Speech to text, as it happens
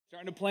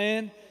Starting to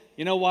plan,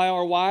 while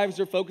our wives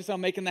are focused on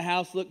making the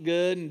house look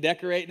good and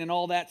decorating and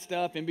all that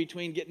stuff in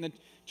between getting the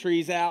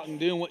trees out and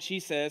doing what she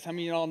says. How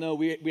many of y'all know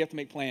we have to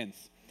make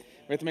plans?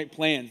 We have to make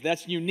plans.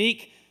 That's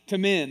unique to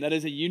men. That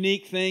is a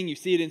unique thing. You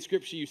see it in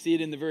Scripture. You see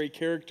it in the very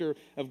character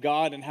of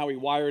God and how He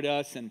wired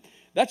us. And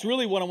that's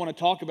really what I want to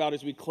talk about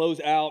as we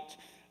close out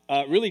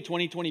really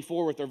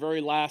 2024 with our very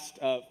last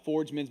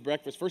Forge Men's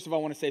Breakfast. First of all,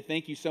 I want to say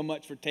thank you so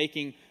much for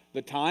taking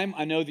the time.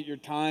 I know that your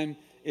time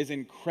is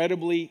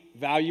incredibly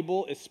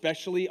valuable,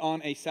 especially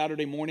on a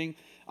Saturday morning.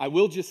 I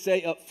will just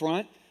say up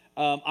front,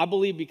 I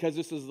believe because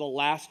this is the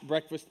last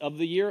breakfast of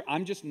the year,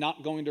 I'm just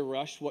not going to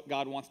rush what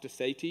God wants to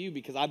say to you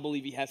because I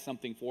believe He has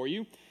something for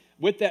you.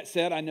 With that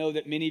said, I know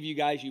that many of you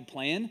guys, you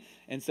plan,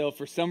 and so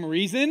for some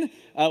reason,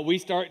 we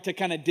start to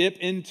kind of dip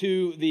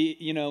into the,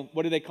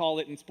 what do they call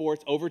it in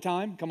sports,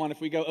 overtime? Come on,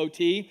 if we go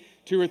OT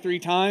 2 or 3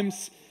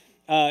 times,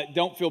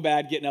 don't feel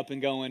bad getting up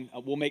and going.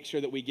 We'll make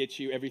sure that we get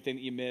you everything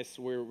that you miss.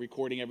 We're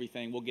recording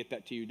everything. We'll get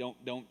that to you.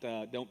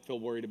 Don't feel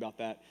worried about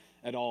that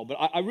at all. But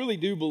I really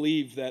do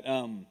believe that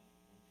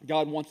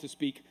God wants to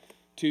speak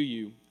to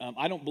you.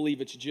 I don't believe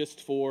it's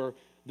just for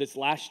this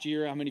last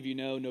year. How many of you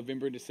know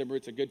November and December,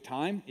 it's a good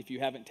time if you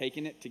haven't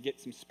taken it to get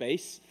some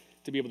space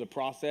to be able to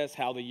process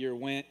how the year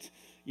went,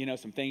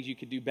 some things you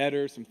could do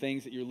better, some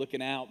things that you're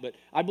looking out. But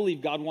I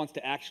believe God wants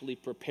to actually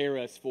prepare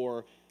us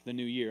for the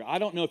new year. I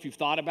don't know if you've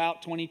thought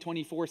about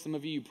 2024. Some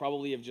of you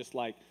probably have just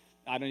I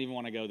don't even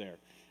want to go there.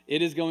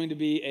 It is going to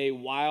be a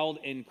wild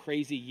and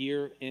crazy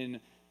year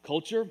in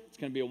culture. It's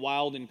going to be a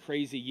wild and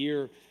crazy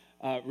year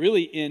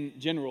really in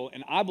general.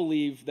 And I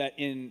believe that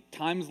in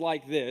times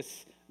like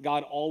this,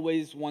 God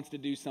always wants to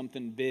do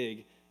something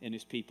big in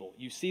His people.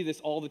 You see this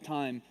all the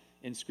time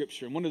in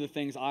Scripture. And one of the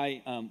things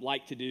I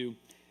like to do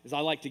is I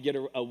like to get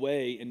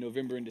away in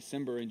November and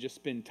December and just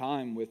spend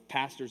time with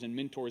pastors and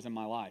mentors in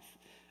my life.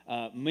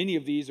 Many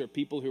of these are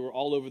people who are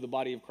all over the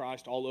body of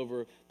Christ, all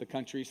over the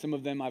country. Some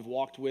of them I've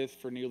walked with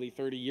for nearly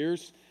 30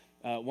 years.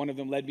 One of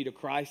them led me to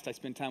Christ. I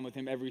spend time with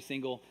him every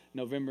single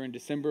November and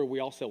December. We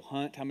also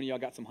hunt. How many of y'all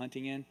got some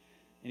hunting in?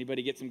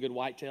 Anybody get some good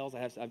whitetails? I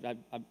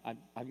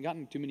haven't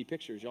gotten too many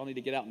pictures. Y'all need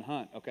to get out and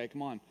hunt. Okay,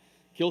 come on.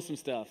 Kill some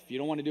stuff. If you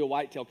don't want to do a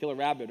whitetail, kill a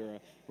rabbit or a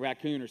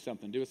raccoon or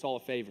something. Do us all a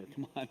favor.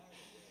 Come on.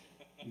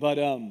 But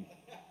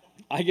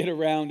I get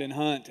around and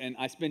hunt, and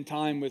I spend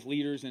time with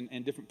leaders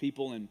and different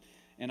people,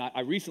 and I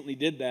recently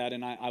did that,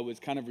 and I was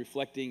kind of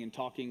reflecting and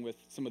talking with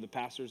some of the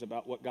pastors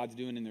about what God's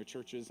doing in their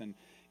churches. And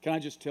can I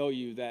just tell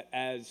you that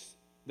as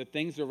the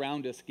things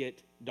around us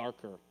get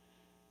darker,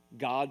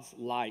 God's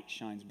light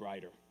shines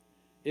brighter.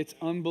 It's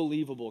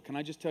unbelievable. Can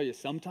I just tell you,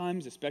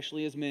 sometimes,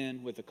 especially as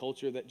men, with a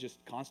culture that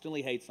just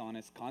constantly hates on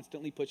us,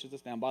 constantly pushes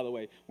us down. By the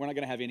way, we're not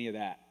going to have any of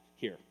that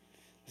here.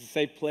 It's a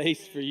safe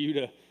place for you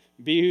to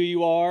be who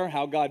you are,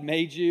 how God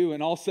made you,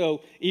 and also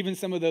even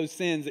some of those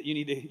sins that you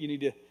need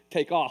to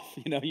take off,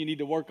 you need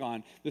to work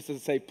on. This is a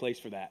safe place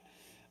for that.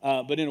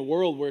 But in a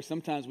world where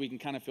sometimes we can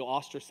kind of feel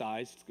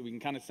ostracized, we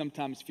can kind of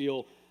sometimes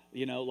feel,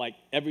 like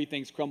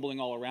everything's crumbling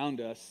all around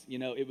us,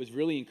 it was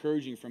really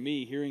encouraging for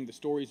me hearing the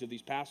stories of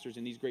these pastors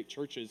in these great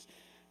churches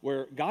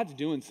where God's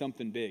doing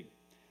something big.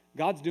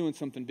 God's doing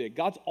something big.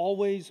 God's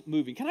always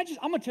moving. I'm going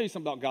to tell you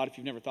something about God if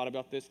you've never thought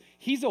about this.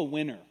 He's a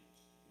winner.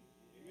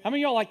 How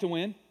many of y'all like to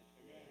win?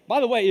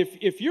 By the way,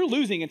 if you're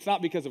losing, it's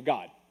not because of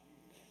God.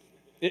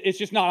 It's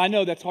just not. I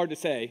know that's hard to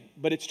say,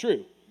 but it's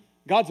true.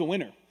 God's a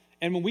winner.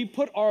 And when we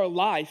put our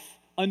life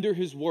under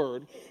His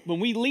word, when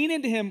we lean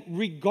into Him,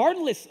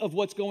 regardless of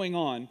what's going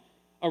on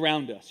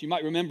around us. You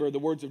might remember the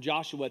words of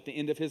Joshua at the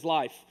end of his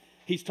life.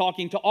 He's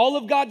talking to all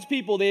of God's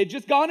people. They had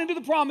just gone into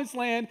the promised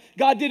land.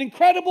 God did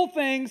incredible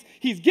things.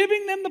 He's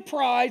giving them the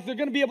prize. They're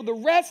going to be able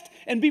to rest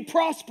and be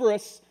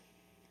prosperous.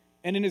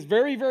 And in his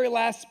very, very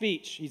last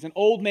speech, he's an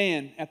old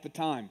man at the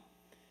time.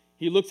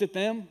 He looks at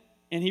them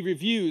and he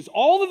reviews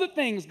all of the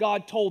things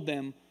God told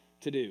them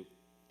to do.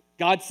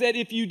 God said,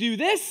 if you do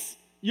this,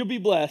 you'll be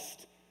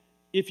blessed.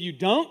 If you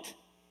don't,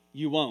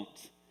 you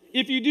won't.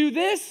 If you do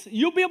this,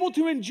 you'll be able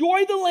to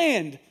enjoy the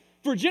land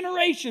for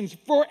generations,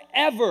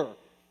 forever.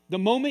 The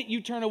moment you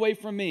turn away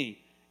from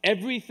me,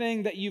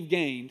 everything that you've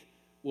gained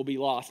will be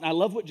lost. And I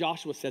love what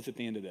Joshua says at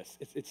the end of this.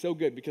 It's so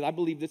good because I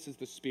believe this is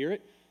the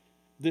Spirit.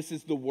 This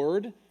is the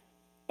word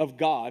of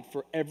God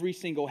for every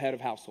single head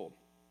of household.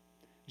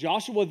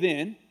 Joshua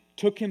then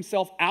took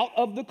himself out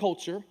of the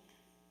culture,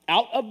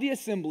 out of the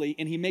assembly,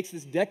 and he makes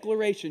this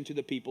declaration to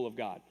the people of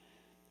God.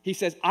 He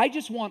says, I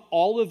just want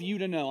all of you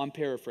to know, I'm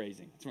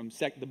paraphrasing. It's from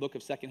the book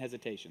of Second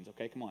Hesitations,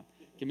 okay? Come on.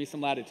 Give me some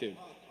latitude.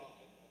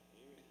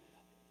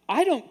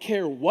 I don't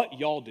care what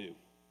y'all do.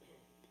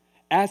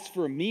 As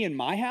for me and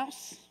my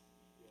house,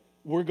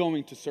 we're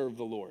going to serve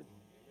the Lord.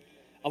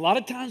 A lot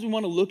of times we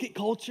want to look at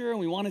culture and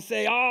we want to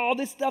say, oh, all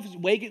this stuff is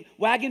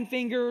wagging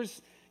fingers.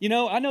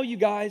 I know you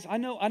guys. I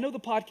know the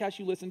podcast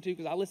you listen to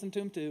because I listen to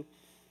them too.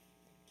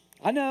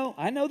 I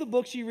know the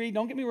books you read.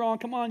 Don't get me wrong.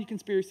 Come on, you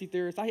conspiracy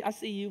theorists. I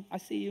see you.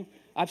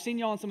 I've seen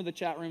y'all in some of the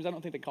chat rooms. I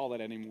don't think they call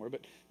that anymore.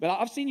 But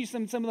I've seen you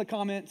some of the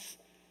comments.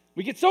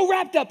 We get so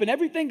wrapped up in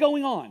everything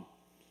going on.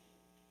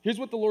 Here's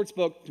what the Lord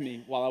spoke to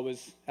me while I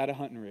was at a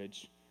hunting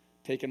ridge.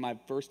 taking my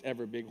first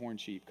ever bighorn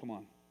sheep. Come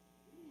on.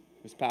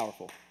 It was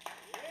powerful.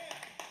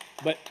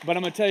 But I'm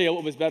going to tell you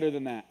what was better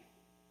than that.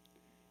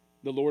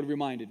 The Lord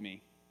reminded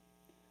me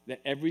that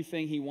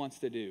everything he wants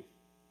to do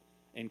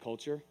in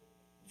culture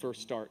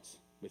first starts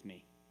with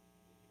me.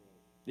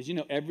 Did you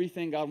know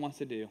everything God wants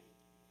to do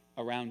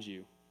around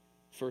you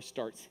first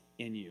starts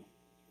in you?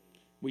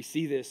 We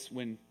see this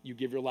when you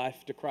give your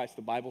life to Christ.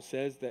 The Bible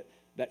says that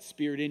that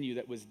spirit in you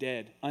that was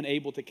dead,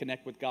 unable to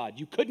connect with God.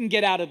 You couldn't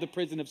get out of the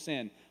prison of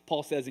sin,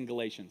 Paul says in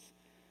Galatians.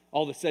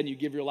 All of a sudden, you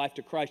give your life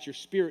to Christ. Your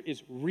spirit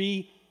is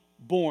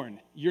reborn.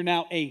 You're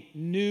now a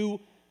new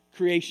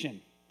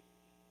creation,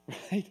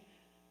 right?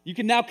 You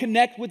can now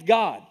connect with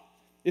God.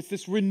 It's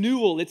this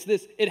renewal.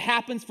 It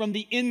happens from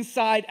the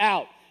inside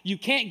out. You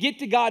can't get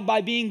to God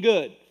by being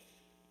good,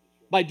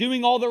 by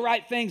doing all the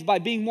right things, by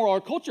being moral.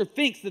 Our culture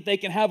thinks that they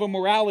can have a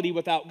morality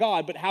without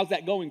God, but how's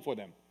that going for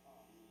them?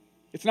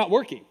 It's not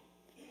working.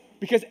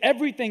 Because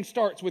everything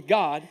starts with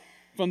God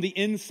from the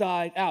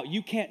inside out.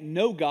 You can't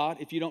know God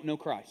if you don't know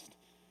Christ.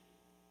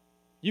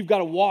 You've got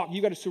to walk.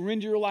 You've got to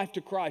surrender your life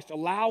to Christ.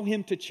 Allow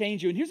him to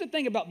change you. And here's the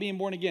thing about being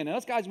born again. Now,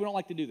 us guys, we don't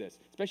like to do this,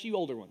 especially you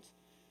older ones.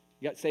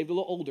 You got saved a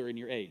little older in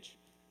your age.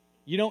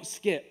 You don't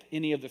skip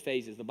any of the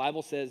phases. The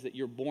Bible says that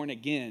you're born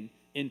again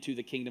into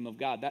the kingdom of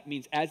God. That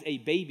means as a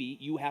baby,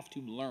 you have to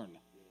learn.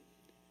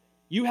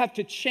 You have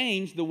to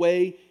change the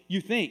way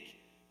you think.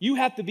 You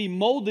have to be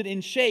molded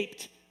and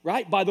shaped,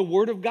 right, by the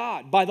Word of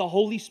God, by the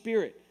Holy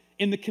Spirit,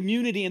 in the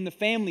community, in the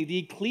family, the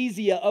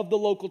ecclesia of the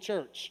local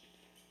church.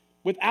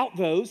 Without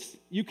those,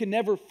 you can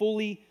never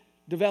fully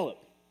develop.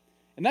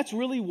 And that's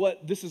really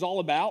what this is all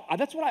about.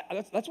 That's what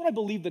I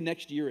believe the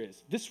next year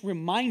is. This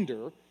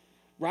reminder,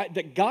 right,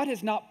 that God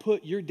has not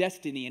put your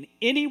destiny in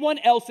anyone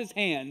else's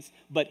hands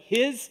but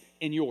his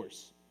and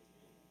yours.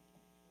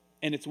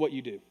 And it's what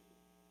you do.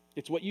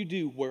 It's what you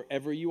do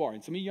wherever you are.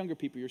 And some of you younger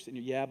people, you're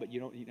sitting here, yeah, but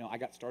I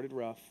got started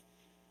rough.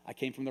 I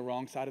came from the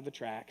wrong side of the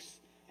tracks.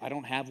 I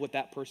don't have what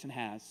that person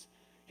has.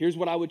 Here's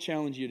what I would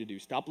challenge you to do.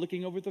 Stop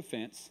looking over the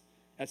fence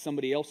at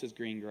somebody else's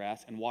green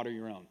grass and water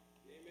your own.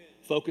 Amen.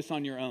 Focus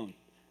on your own.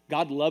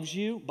 God loves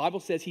you. Bible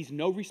says he's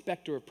no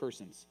respecter of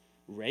persons.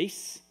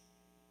 Race,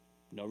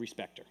 no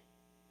respecter.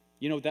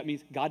 You know what that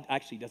means? God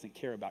actually doesn't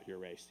care about your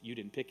race. You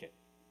didn't pick it.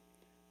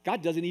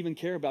 God doesn't even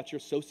care about your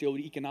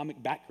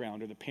socioeconomic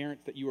background or the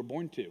parents that you were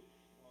born to.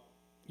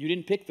 You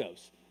didn't pick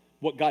those.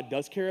 What God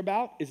does care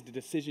about is the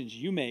decisions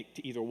you make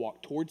to either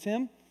walk towards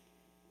him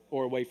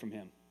or away from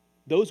him.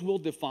 Those will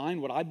define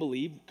what I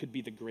believe could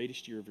be the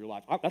greatest year of your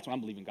life. That's what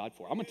I'm believing God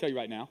for. I'm going to tell you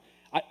right now,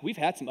 we've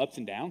had some ups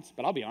and downs,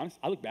 but I'll be honest.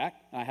 I look back,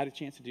 and I had a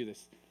chance to do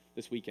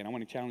this weekend. I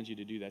want to challenge you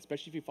to do that,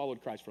 especially if you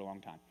followed Christ for a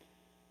long time.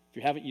 If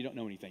you haven't, you don't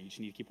know anything. You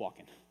just need to keep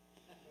walking.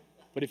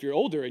 But if you're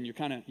older and you're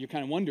kind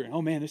of wondering,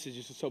 oh man, this is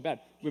just so bad.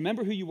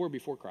 Remember who you were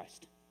before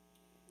Christ.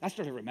 I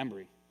started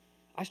remembering.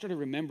 I started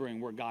remembering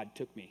where God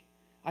took me.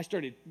 I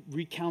started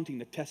recounting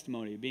the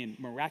testimony of being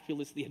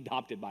miraculously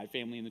adopted by a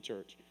family in the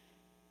church.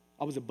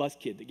 I was a bus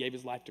kid that gave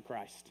his life to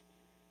Christ.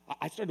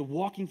 I started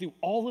walking through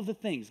all of the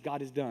things God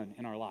has done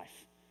in our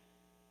life.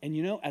 And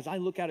as I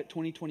look out at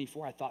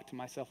 2024, I thought to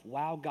myself,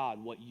 wow,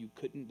 God, what you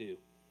couldn't do.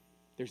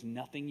 There's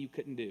nothing you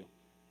couldn't do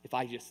if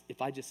I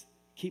just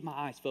keep my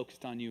eyes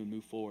focused on you and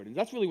move forward. And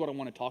that's really what I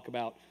want to talk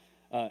about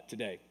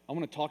today. I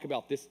want to talk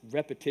about this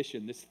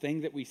repetition, this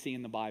thing that we see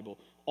in the Bible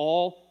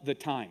all the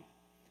time.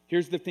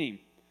 Here's the theme.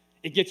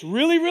 It gets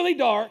really, really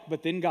dark,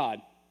 but then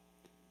God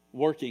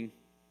working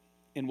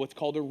in what's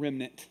called a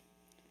remnant.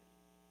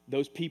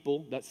 Those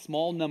people, that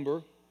small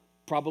number,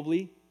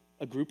 probably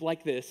a group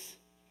like this,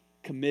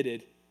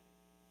 committed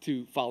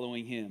to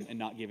following him and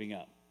not giving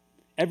up.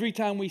 Every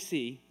time we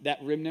see that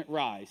remnant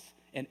rise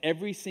and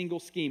every single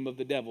scheme of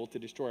the devil to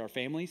destroy our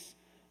families,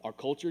 our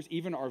cultures,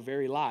 even our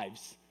very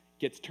lives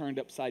gets turned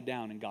upside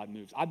down and God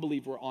moves. I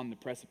believe we're on the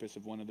precipice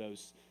of one of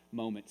those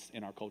moments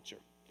in our culture.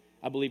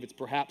 I believe it's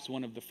perhaps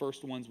one of the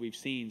first ones we've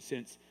seen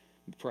since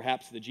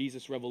perhaps the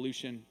Jesus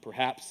Revolution,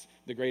 perhaps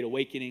the Great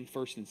Awakening,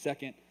 first and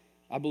second.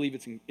 I believe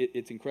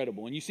it's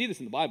incredible. And you see this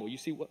in the Bible. You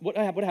see what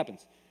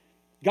happens.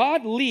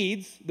 God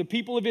leads the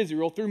people of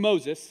Israel through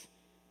Moses,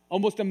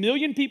 almost 1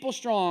 million people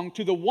strong,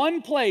 to the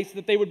one place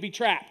that they would be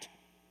trapped.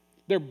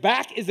 Their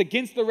back is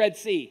against the Red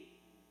Sea.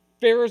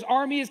 Pharaoh's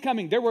army is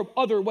coming. There were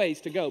other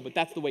ways to go, but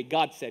that's the way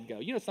God said go.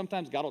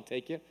 Sometimes God will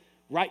take you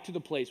right to the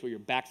place where your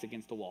back's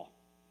against the wall.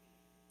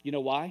 You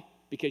know why?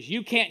 Because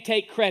you can't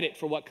take credit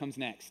for what comes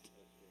next.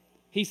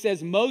 He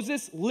says,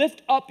 Moses,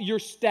 lift up your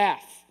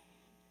staff.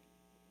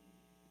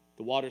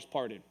 The waters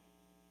parted.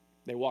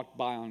 They walked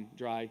by on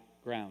dry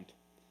ground.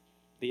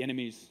 The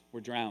enemies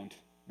were drowned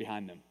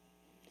behind them.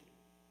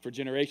 For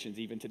generations,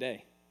 even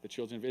today, the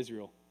children of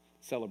Israel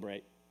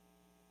celebrate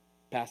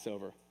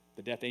Passover.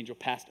 The death angel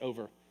passed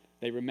over.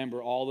 They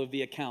remember all of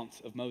the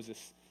accounts of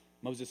Moses.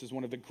 Moses is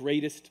one of the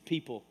greatest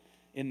people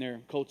in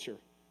their culture,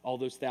 all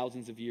those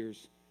thousands of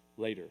years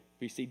later.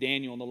 We see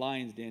Daniel in the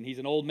lion's den. He's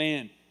an old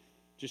man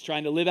just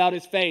trying to live out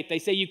his faith. They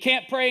say, you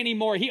can't pray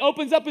anymore. He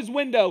opens up his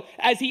window,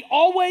 as he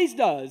always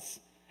does,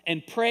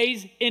 and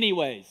prays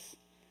anyways.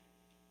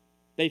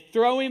 They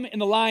throw him in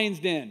the lion's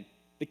den.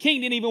 The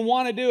king didn't even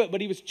want to do it, but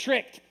he was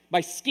tricked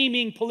by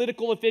scheming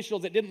political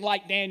officials that didn't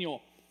like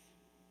Daniel.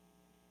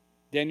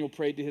 Daniel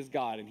prayed to his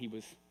God, and he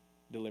was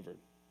delivered.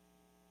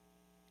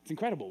 It's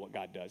incredible what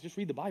God does. Just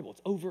read the Bible.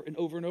 It's over and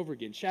over and over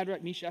again.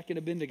 Shadrach, Meshach, and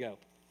Abednego.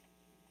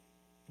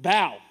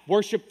 Bow.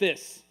 Worship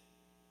this.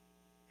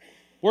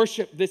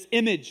 Worship this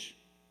image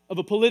of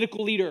a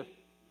political leader.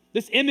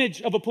 This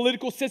image of a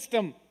political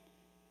system.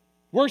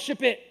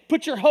 Worship it.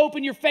 Put your hope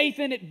and your faith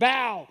in it.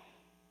 Bow.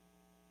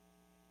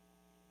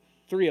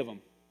 3 of them.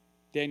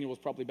 Daniel was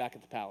probably back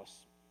at the palace.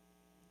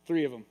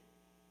 3 of them.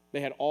 They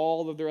had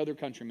all of their other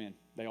countrymen.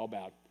 They all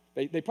bowed.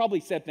 They probably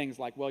said things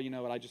like, well, you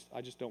know what, I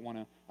just don't want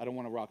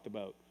to rock the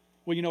boat.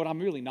 Well, you know what, I'm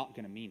really not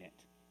going to mean it.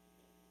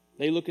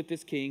 They look at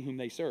this king whom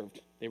they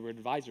served. They were an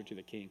advisor to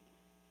the king.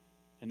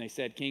 And they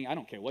said, King, I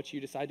don't care what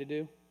you decide to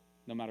do,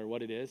 no matter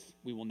what it is,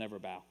 we will never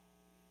bow.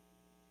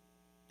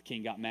 The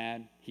king got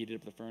mad, heated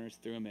up the furnace,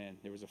 threw him in.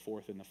 There was a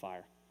 4th in the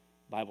fire.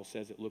 The Bible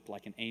says it looked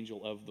like an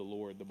angel of the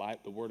Lord.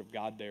 The word of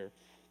God there,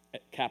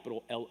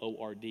 capital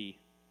Lord.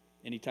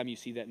 Anytime you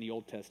see that in the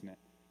Old Testament,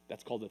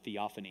 that's called a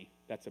theophany.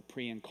 That's a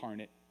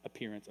pre-incarnate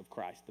appearance of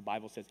Christ. The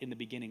Bible says, in the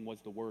beginning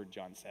was the Word,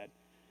 John said.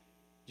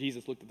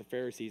 Jesus looked at the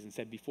Pharisees and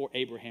said, before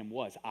Abraham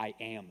was, I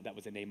am. That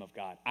was the name of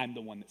God. I'm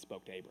the one that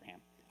spoke to Abraham.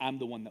 I'm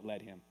the one that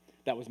led him.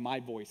 That was my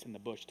voice in the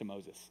bush to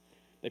Moses.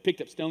 They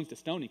picked up stones to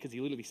stone him because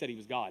he literally said he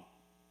was God.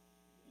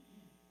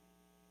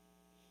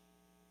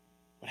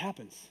 What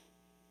happens?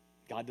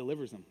 God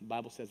delivers them. The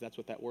Bible says that's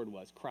what that word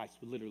was. Christ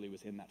literally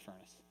was in that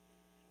furnace.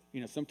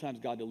 You know, sometimes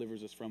God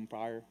delivers us from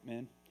fire,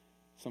 men.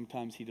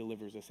 Sometimes he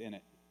delivers us in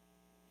it.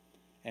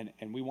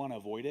 And we want to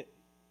avoid it.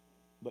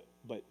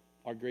 But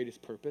our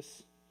greatest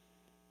purpose,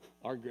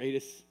 our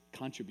greatest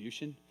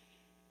contribution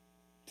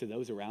to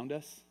those around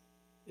us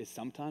is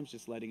sometimes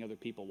just letting other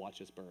people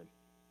watch us burn.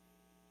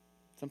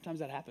 Sometimes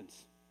that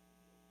happens.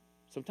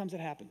 Sometimes it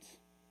happens.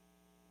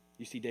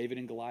 You see David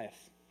and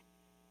Goliath.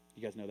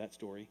 You guys know that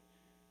story.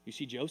 You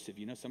see Joseph.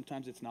 You know,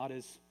 sometimes it's not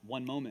as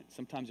one moment.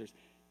 Sometimes there's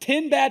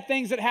 10 bad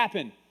things that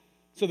happen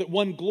so that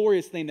one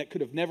glorious thing that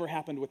could have never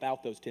happened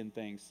without those 10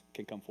 things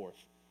can come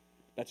forth.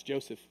 That's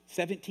Joseph.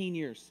 17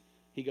 years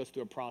he goes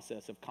through a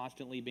process of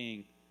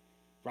constantly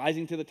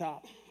rising to the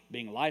top,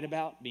 being lied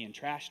about, being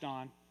trashed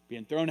on,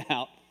 being thrown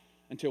out,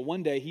 until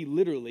one day he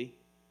literally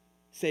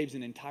saves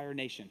an entire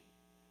nation.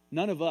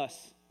 None of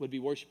us would be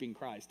worshiping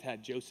Christ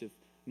had Joseph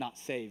not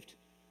saved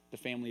the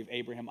family of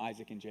Abraham,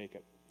 Isaac, and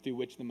Jacob, through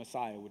which the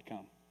Messiah would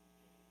come.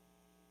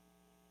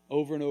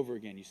 Over and over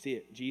again, you see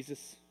it.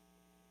 Jesus,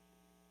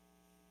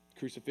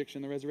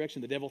 crucifixion, the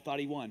resurrection, the devil thought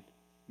he won.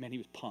 Man, he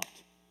was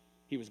pumped.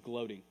 He was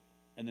gloating.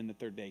 And then the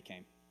 3rd day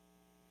came.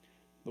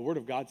 The Word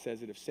of God says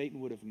that if Satan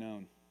would have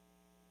known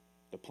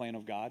the plan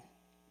of God,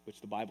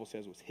 which the Bible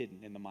says was hidden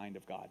in the mind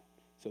of God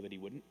so that he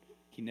wouldn't,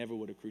 he never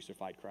would have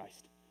crucified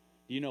Christ.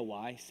 Do you know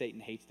why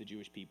Satan hates the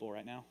Jewish people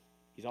right now?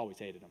 He's always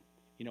hated them.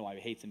 You know why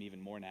he hates them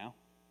even more now?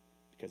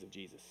 Because of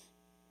Jesus.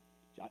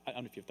 I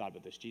don't know if you've thought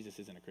about this. Jesus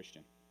isn't a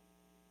Christian.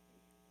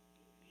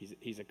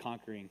 He's a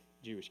conquering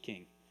Jewish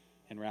king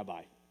and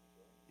rabbi.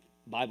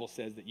 The Bible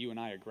says that you and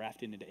I are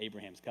grafted into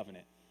Abraham's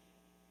covenant.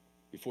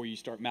 Before you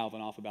start mouthing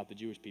off about the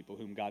Jewish people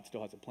whom God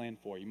still has a plan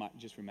for, you might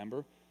just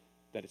remember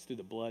that it's through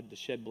the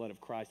shed blood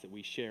of Christ that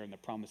we share in the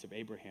promise of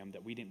Abraham,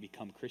 that we didn't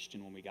become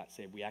Christian when we got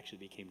saved. We actually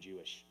became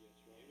Jewish.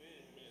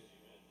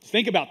 Just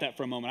think about that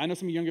for a moment. I know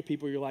some younger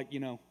people, you're like, you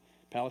know,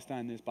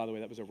 Palestine, by the way,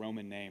 that was a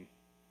Roman name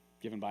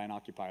given by an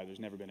occupier. There's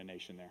never been a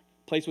nation there.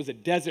 The place was a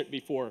desert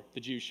before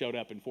the Jews showed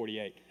up in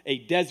 48. A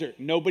desert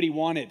nobody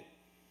wanted.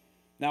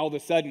 Now all of a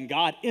sudden,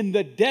 God in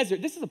the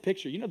desert. This is a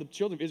picture. You know, the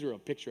children of Israel are a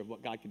picture of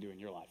what God can do in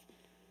your life.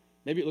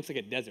 Maybe it looks like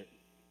a desert.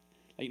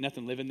 Ain't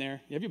nothing living there.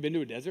 Have you been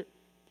to a desert?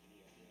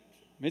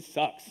 I mean, it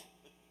sucks. I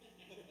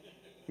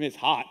mean, it's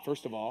hot,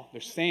 first of all.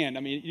 There's sand.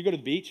 I mean, you go to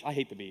the beach. I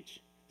hate the beach.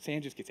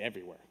 Sand just gets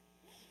everywhere.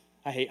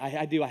 I hate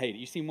it.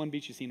 You've seen one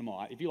beach, you've seen them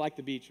all. If you like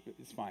the beach,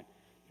 it's fine.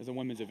 There's a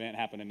women's event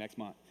happening next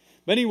month.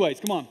 But anyways,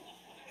 come on.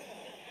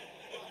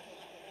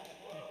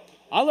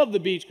 I love the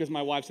beach because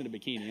my wife's in a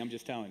bikini. I'm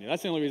just telling you.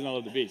 That's the only reason I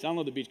love the beach. I don't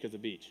love the beach because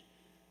of the beach.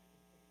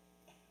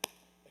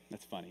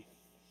 That's funny.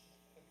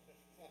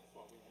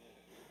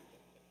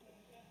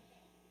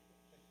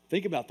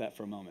 Think about that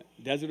for a moment.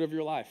 Desert of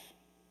your life.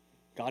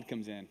 God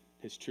comes in,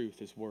 his truth,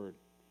 his word,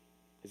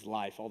 his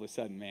life. All of a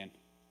sudden, man,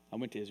 I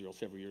went to Israel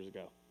several years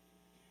ago.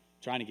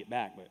 Trying to get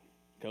back, but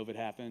COVID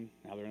happened.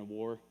 Now they're in a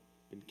war.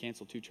 Been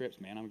canceled 2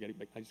 trips, man.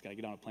 I just got to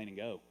get on a plane and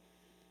go.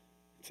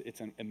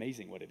 It's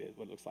amazing what it is,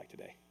 what it looks like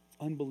today. It's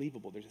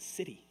unbelievable. There's a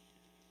city.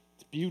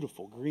 It's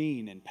beautiful,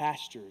 green and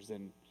pastures,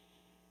 and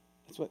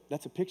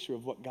that's a picture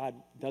of what God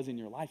does in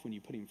your life when you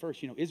put him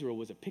first. You know, Israel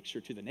was a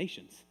picture to the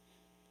nations.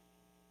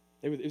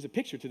 It was a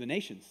picture to the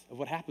nations of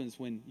what happens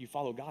when you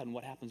follow God and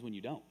what happens when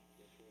you don't.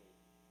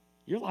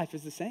 Your life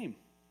is the same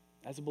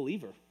as a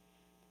believer.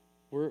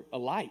 We're a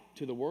light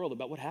to the world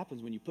about what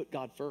happens when you put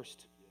God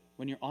first,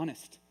 when you're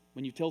honest,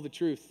 when you tell the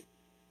truth.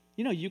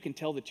 You know, you can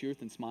tell the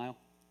truth and smile.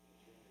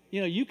 You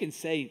know, you can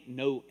say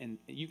no and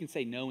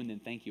then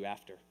thank you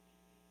after.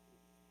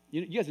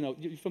 You guys know,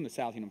 you're from the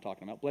South, you know what I'm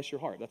talking about. Bless your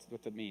heart. That's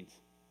what that means.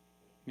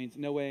 means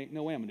no way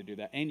I'm going to do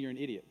that. And you're an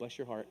idiot. Bless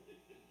your heart.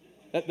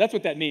 That's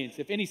what that means.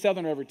 If any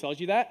Southerner ever tells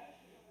you that,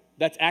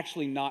 that's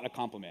actually not a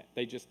compliment.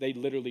 They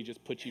literally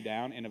just put you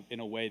down in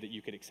a way that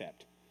you could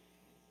accept.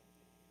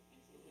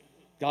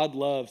 God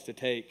loves to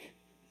take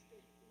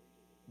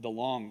the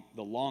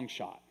long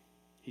shot.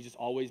 He just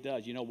always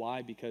does. You know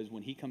why? Because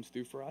when he comes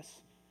through for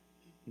us,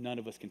 none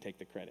of us can take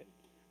the credit.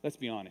 Let's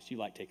be honest, you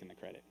like taking the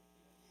credit.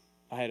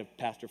 I had a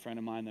pastor friend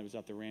of mine that was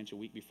at the ranch a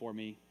week before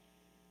me.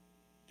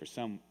 For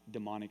some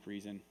demonic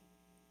reason,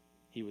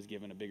 he was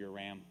given a bigger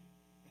ram.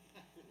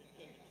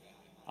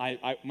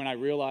 When I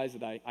realized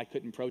that I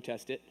couldn't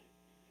protest it,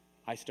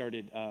 I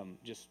started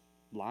just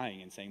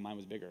lying and saying mine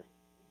was bigger.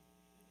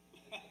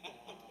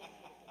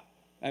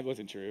 That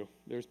wasn't true.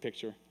 There's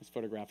picture. There's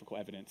photographical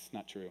evidence.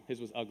 Not true. His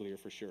was uglier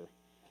for sure.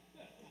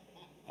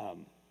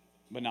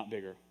 But not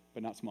bigger,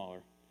 but not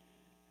smaller.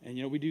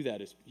 And, we do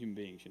that as human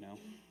beings,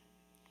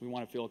 We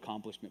want to feel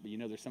accomplishment,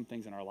 but, there's some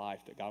things in our life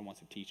that God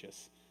wants to teach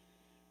us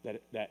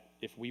that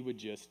if we would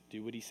just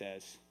do what he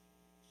says,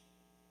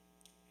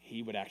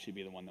 he would actually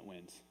be the one that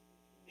wins.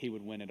 He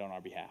would win it on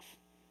our behalf.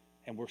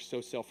 And we're so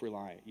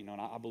self-reliant, and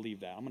I believe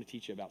that. I'm going to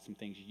teach you about some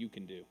things you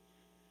can do.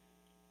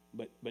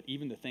 But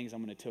even the things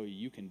I'm going to tell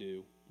you can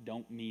do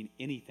don't mean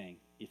anything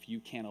if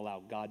you can't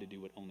allow God to do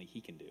what only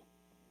he can do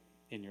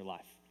in your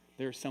life.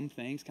 There are some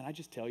things, can I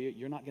just tell you,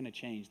 you're not going to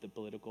change the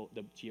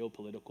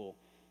geopolitical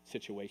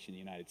situation in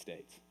the United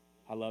States.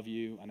 I love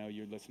you. I know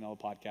you're listening to all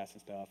the podcasts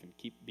and stuff, and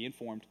be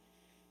informed.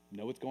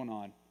 Know what's going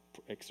on.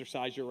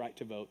 Exercise your right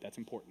to vote. That's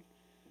important.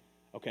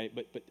 Okay,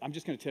 but I'm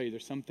just going to tell you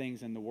there's some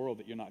things in the world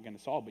that you're not going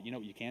to solve, but you know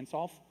what you can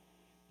solve?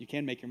 You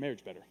can make your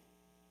marriage better.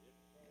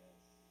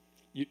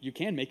 You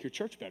can make your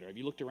church better. Have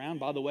you looked around?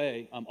 By the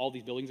way, all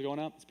these buildings are going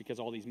up. It's because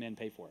all these men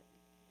pay for it.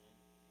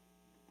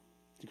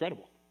 It's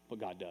incredible what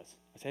God does.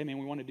 I say, hey, man,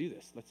 we want to do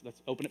this.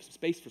 Let's open up some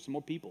space for some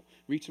more people.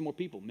 Reach some more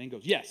people. Men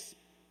goes, yes.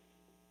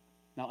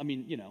 Now, I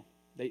mean,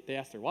 they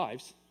ask their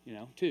wives,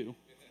 too.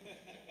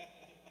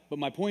 But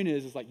my point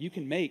is like you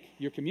can make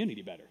your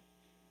community better.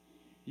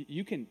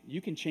 You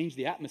can change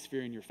the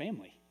atmosphere in your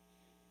family.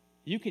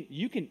 You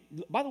can.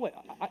 By the way,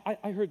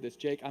 I heard this,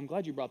 Jake. I'm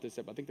glad you brought this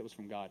up. I think that was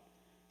from God.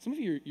 Some of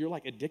you, you're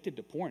like addicted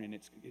to porn, and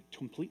it's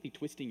completely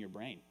twisting your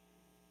brain.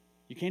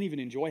 You can't even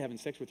enjoy having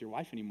sex with your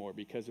wife anymore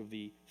because of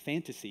the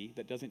fantasy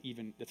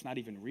that's not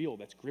even real,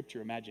 that's gripped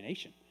your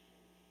imagination.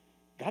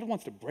 God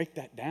wants to break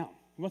that down.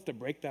 He wants to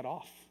break that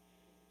off.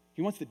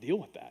 He wants to deal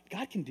with that.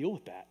 God can deal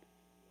with that.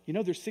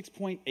 There's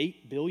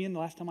 $6.8 billion, the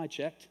last time I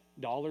checked,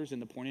 dollars in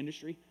the porn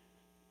industry.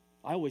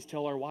 I always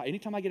tell our wives,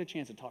 anytime I get a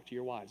chance to talk to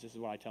your wives, this is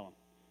what I tell them.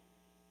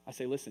 I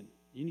say, listen,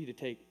 you need to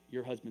take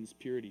your husband's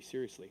purity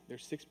seriously.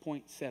 There's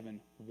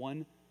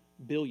 6.71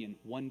 billion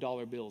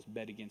 $1 bills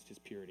bet against his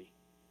purity.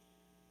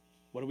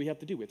 What do we have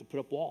to do? We have to put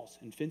up walls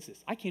and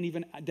fences. I can't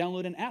even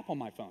download an app on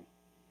my phone.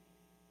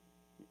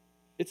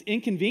 It's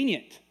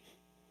inconvenient.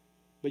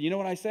 But you know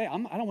what I say? I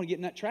don't want to get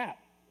in that trap.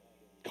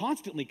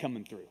 Constantly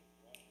coming through.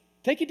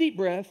 Take a deep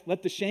breath,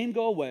 let the shame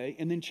go away,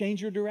 and then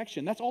change your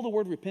direction. That's all the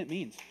word repent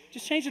means.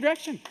 Just change the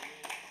direction.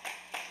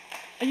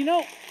 And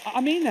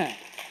I mean that.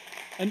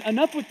 And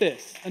enough with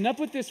this. Enough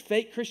with this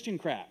fake Christian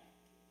crap.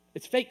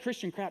 It's fake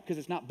Christian crap because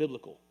it's not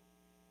biblical.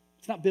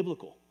 It's not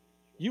biblical.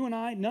 You and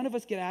I, none of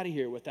us get out of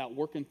here without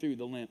working through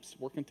the limps,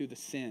 working through the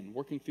sin,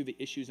 working through the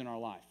issues in our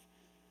life.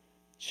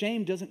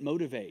 Shame doesn't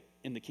motivate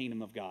in the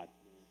kingdom of God.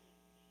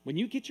 When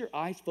you get your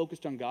eyes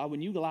focused on God,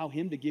 when you allow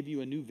him to give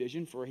you a new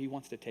vision for where he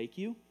wants to take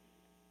you,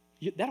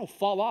 that'll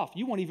fall off.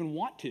 You won't even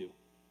want to.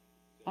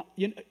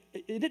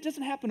 It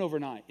doesn't happen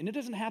overnight, and it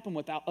doesn't happen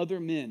without other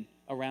men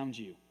around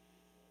you.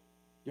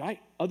 Right?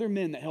 Other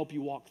men that help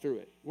you walk through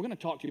it. We're going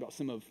to talk to you about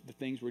some of the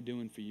things we're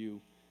doing for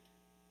you,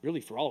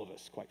 really for all of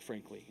us, quite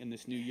frankly, in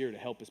this new year to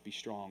help us be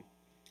strong.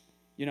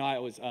 I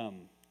was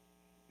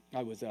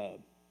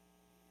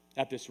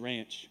at this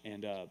ranch,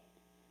 and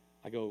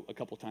I go a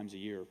couple times a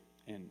year,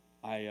 and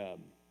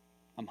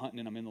I'm hunting,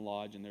 and I'm in the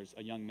lodge, and there's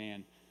a young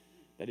man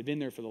that had been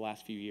there for the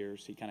last few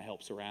years. He kind of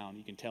helps around.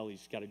 You can tell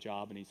he's got a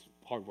job, and he's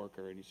a hard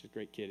worker, and he's a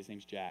great kid. His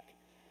name's Jack.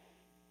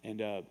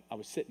 And I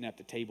was sitting at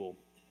the table,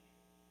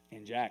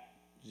 and Jack,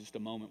 just a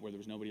moment where there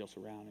was nobody else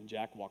around, and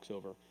Jack walks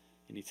over,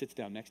 and he sits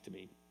down next to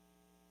me,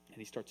 and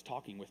he starts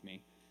talking with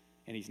me.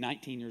 And he's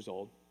 19 years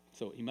old,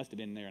 so he must have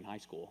been there in high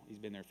school. He's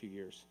been there a few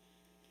years.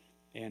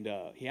 And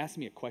he asked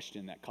me a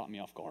question that caught me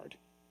off guard.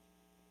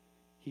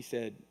 He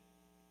said,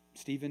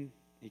 Stephen,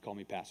 he called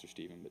me Pastor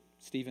Stephen, but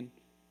Stephen,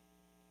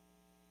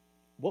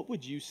 what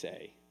would you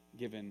say,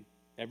 given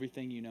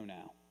everything you know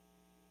now,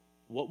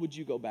 what would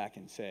you go back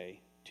and say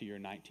to your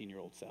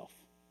 19-year-old self?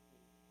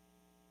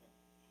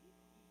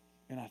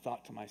 And I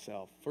thought to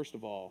myself, first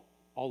of all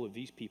of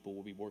these people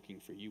will be working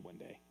for you one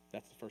day.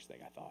 That's the first thing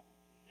I thought.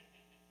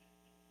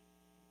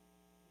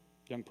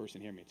 Young person,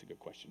 hear me, it's a good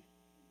question.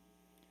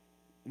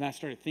 And then I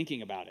started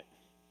thinking about it.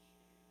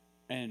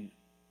 And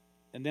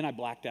then I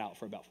blacked out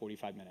for about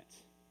 45 minutes.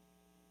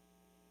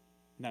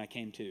 And then I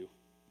came to,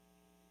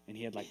 and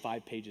he had like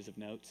 5 pages of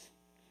notes.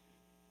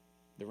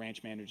 The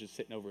ranch manager just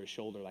sitting over his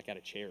shoulder, like at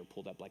a chair,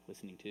 pulled up, like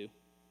listening to.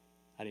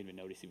 I didn't even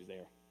notice he was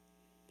there.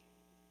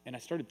 And I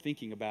started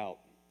thinking about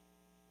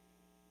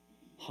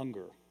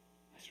hunger.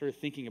 I started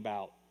thinking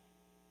about,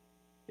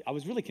 I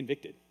was really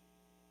convicted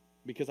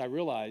because I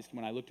realized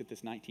when I looked at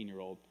this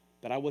 19-year-old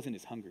that I wasn't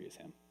as hungry as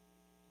him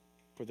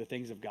for the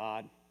things of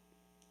God,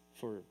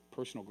 for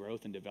personal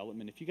growth and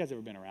development. If you guys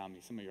ever been around me,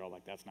 some of you are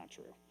like, that's not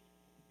true.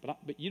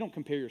 But you don't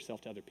compare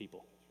yourself to other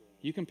people.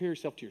 You compare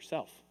yourself to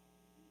yourself.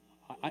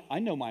 I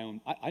know my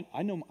own,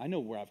 I know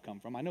where I've come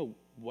from. I know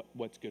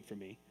what's good for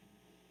me.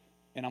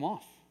 And I'm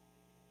off.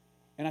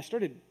 And I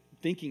started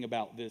thinking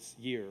about this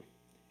year.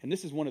 And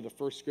this is one of the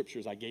first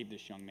scriptures I gave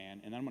this young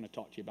man. And I'm going to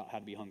talk to you about how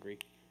to be hungry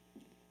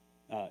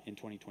in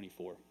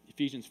 2024.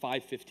 Ephesians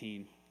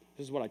 5:15.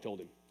 This is what I told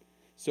him.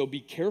 So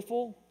be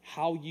careful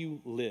how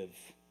you live.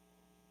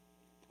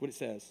 What it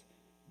says.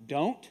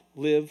 Don't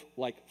live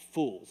like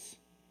fools,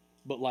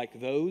 but like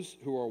those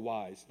who are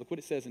wise. Look what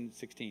it says in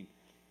 16.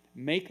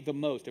 Make the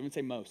most. Everyone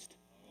say most.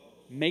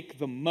 Make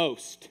the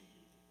most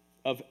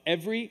of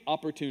every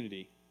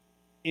opportunity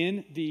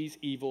in these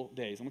evil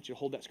days. I want you to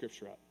hold that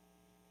scripture up.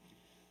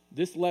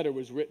 This letter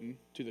was written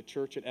to the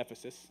church at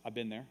Ephesus. I've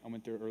been there. I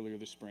went there earlier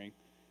this spring.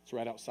 It's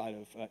right outside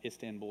of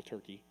Istanbul,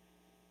 Turkey.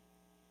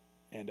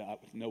 And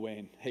no way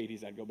in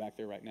Hades I'd go back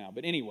there right now.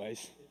 But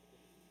anyways,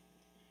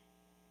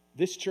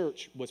 this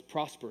church was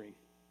prospering.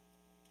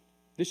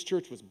 This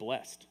church was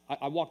blessed.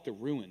 I walked the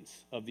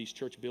ruins of these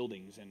church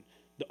buildings, and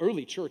the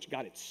early church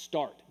got its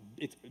start.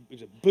 It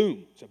was a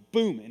boom. It's a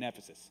boom in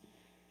Ephesus.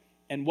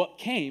 And what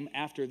came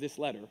after this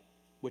letter,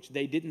 which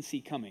they didn't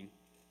see coming,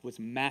 was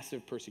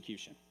massive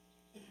persecution.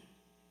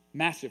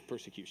 Massive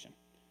persecution.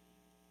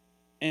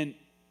 And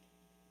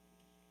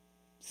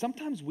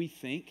sometimes we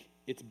think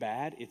it's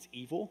bad, it's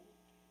evil.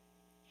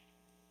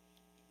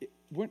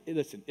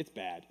 Listen, it's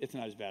bad. It's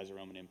not as bad as the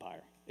Roman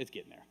Empire. It's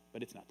getting there,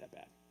 but it's not that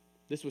bad.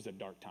 This was a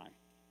dark time.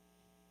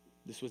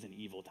 This was an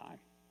evil time.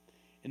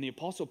 And the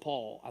Apostle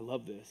Paul, I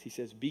love this. He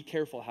says, be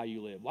careful how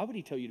you live. Why would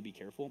he tell you to be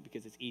careful?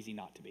 Because it's easy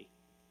not to be.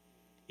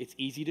 It's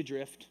easy to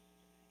drift.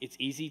 It's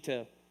easy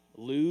to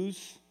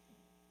lose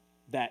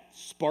that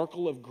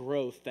sparkle of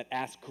growth that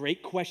asks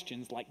great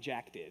questions like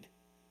Jack did.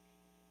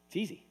 It's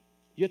easy.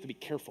 You have to be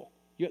careful.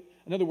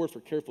 Another word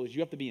for careful is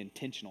you have to be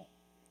intentional.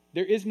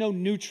 There is no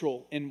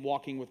neutral in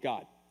walking with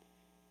God.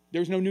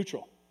 There's no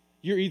neutral.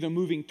 You're either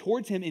moving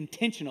towards him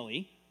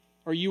intentionally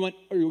or you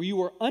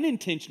are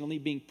unintentionally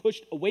being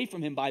pushed away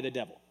from him by the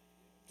devil.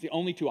 It's the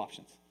only two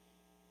options.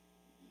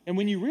 And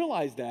when you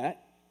realize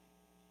that,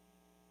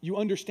 you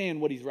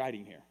understand what he's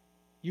writing here.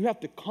 You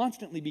have to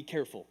constantly be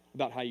careful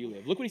about how you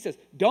live. Look what he says.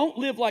 Don't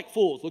live like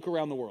fools. Look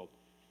around the world.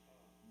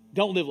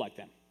 Don't live like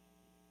them.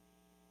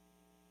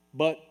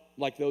 But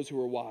like those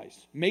who are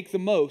wise. Make the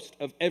most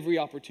of every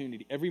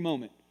opportunity, every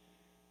moment,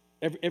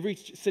 every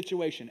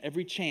situation,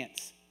 every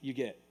chance you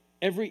get.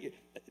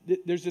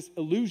 There's this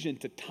illusion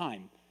to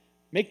time.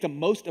 Make the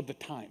most of the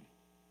time.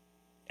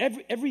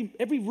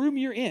 Every room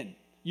you're in,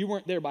 you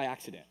weren't there by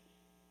accident.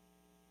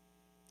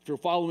 If you're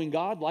following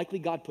God, likely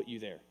God put you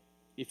there.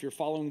 If you're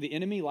following the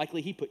enemy,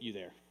 likely he put you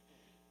there.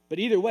 But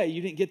either way,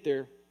 you didn't get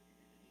there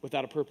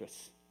without a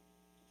purpose.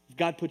 If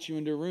God puts you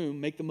into a room,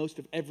 make the most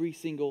of every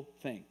single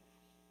thing.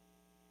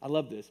 I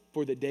love this.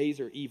 For the days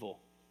are evil.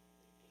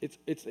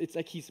 It's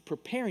like he's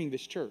preparing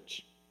this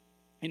church.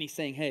 And he's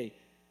saying, hey,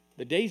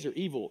 the days are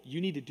evil. You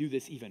need to do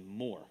this even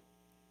more.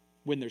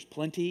 When there's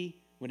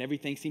plenty, when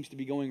everything seems to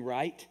be going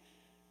right,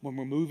 when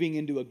we're moving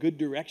into a good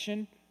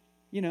direction,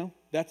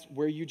 that's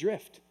where you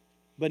drift.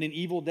 But in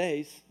evil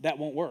days, that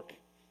won't work.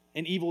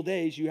 In evil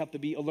days, you have to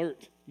be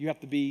alert. You have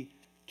to be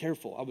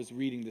careful. I was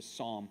reading this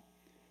Psalm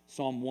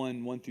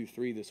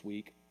 1:1-3 this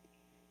week.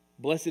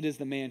 Blessed is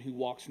the man who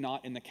walks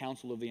not in the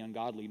counsel of the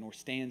ungodly, nor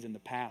stands in the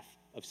path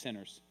of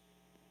sinners,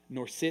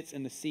 nor sits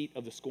in the seat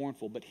of the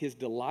scornful, but his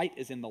delight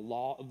is in the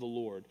law of the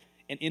Lord.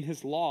 And in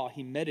his law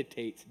he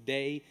meditates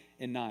day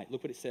and night.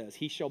 Look what it says.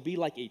 He shall be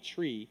like a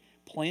tree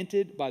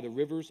planted by the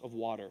rivers of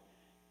water. Have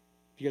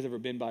you guys ever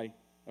been by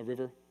a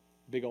river?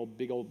 Big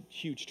old,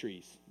 huge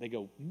trees. They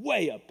go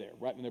way up there,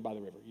 right when they're by the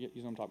river. You know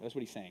what I'm talking about? That's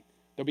what he's saying.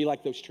 They'll be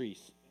like those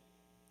trees,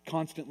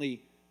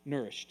 constantly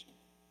nourished.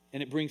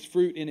 And it brings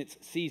fruit in its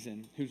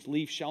season, whose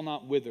leaf shall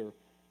not wither.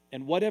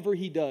 And whatever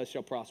he does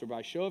shall prosper.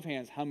 By show of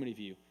hands, how many of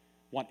you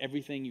want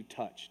everything you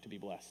touch to be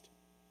blessed?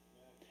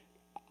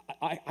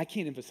 I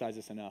can't emphasize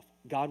this enough.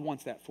 God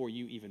wants that for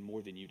you even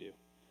more than you do.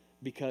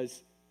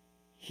 Because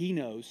he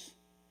knows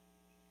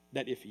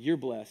that if you're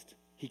blessed,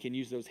 he can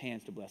use those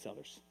hands to bless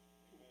others.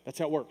 That's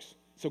how it works.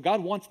 So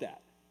God wants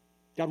that.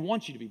 God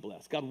wants you to be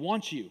blessed. God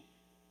wants you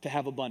to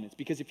have abundance.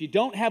 Because if you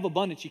don't have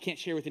abundance, you can't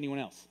share with anyone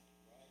else.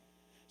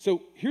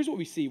 So here's what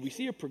we see. We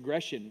see a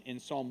progression in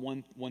Psalm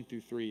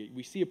 1-3.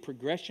 We see a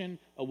progression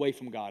away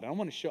from God. And I'm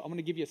going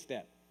to give you a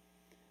step.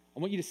 I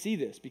want you to see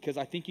this because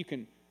I think you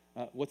can,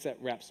 what's that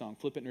rap song?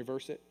 Flip it and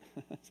reverse it?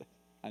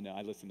 I know,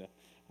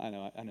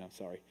 I know,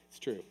 sorry. It's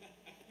true.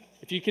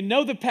 If you can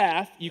know the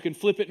path, you can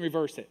flip it and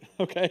reverse it,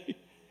 okay?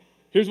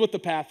 Here's what the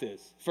path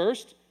is.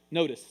 First,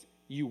 notice,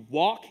 you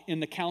walk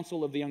in the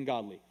counsel of the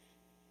ungodly.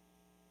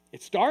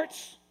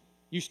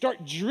 You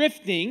start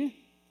drifting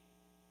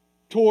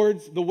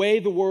towards the way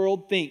the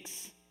world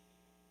thinks.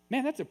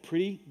 man, that's a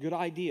pretty good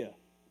idea.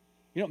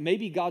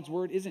 Maybe God's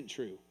word isn't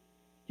true.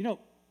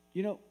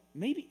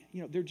 Maybe,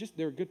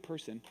 they're a good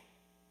person.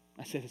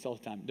 I say this all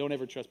the time. Don't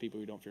ever trust people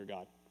who don't fear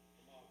God.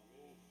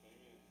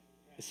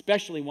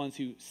 Especially ones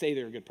who say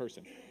they're a good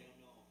person.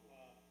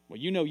 Well,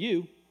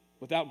 you.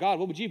 Without God,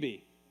 what would you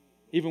be?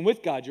 Even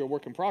with God, you're a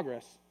work in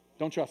progress.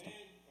 Don't trust him.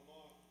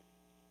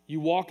 You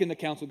walk in the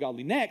counsel of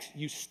godly. Next,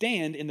 you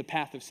stand in the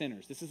path of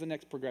sinners. This is the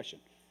next progression.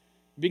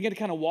 You begin to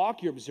kind of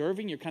walk, you're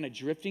observing, you're kind of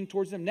drifting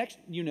towards them. Next,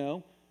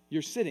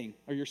 you're sitting,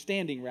 or you're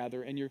standing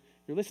rather, and you're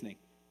listening.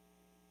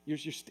 You're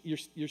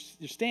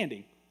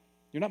standing.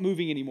 You're not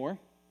moving anymore.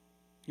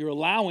 You're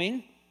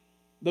allowing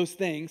those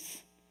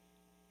things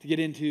to get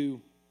into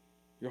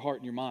your heart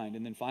and your mind.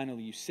 And then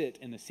finally, you sit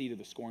in the seat of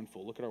the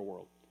scornful. Look at our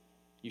world.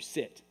 You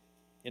sit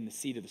in the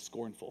seat of the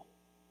scornful.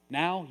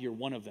 Now you're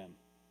one of them.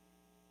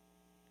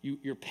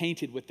 You're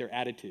painted with their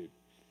attitude.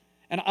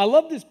 And I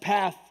love this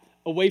path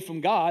away from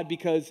God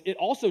because it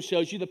also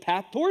shows you the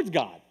path towards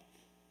God.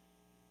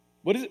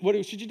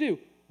 What should you do?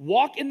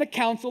 Walk in the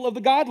counsel of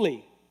the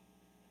godly.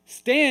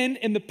 Stand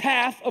in the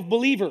path of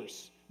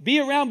believers.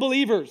 Be around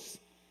believers.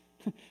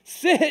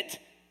 Sit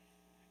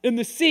in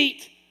the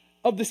seat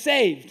of the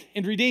saved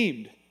and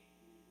redeemed.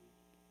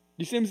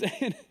 You see what I'm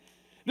saying?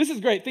 This is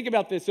great. Think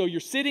about this. So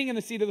you're sitting in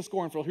the seat of the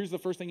scornful. Here's the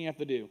first thing you have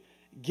to do.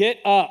 Get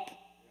up.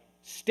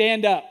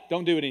 Stand up.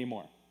 Don't do it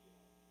anymore.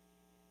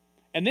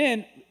 And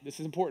then, this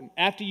is important,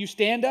 after you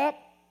stand up,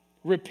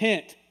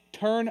 repent,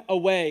 turn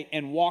away,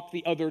 and walk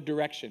the other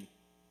direction.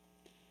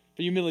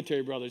 For you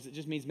military brothers, it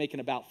just means make an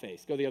about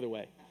face. Go the other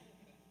way.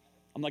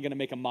 I'm not going to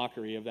make a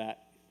mockery of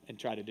that and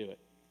try to do it.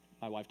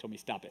 My wife told me,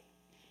 stop it.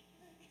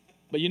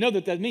 But you know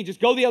that means just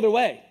go the other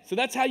way. So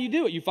that's how you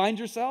do it. You find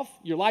yourself,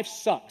 your life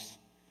sucks.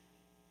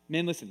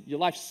 Men, listen, your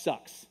life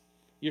sucks.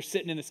 You're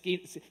sitting in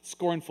the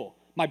scornful.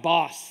 My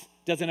boss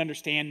doesn't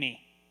understand me.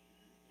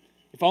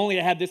 If only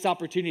I had this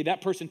opportunity,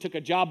 that person took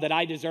a job that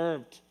I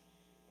deserved.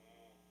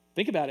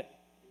 Think about it.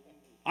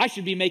 I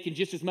should be making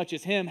just as much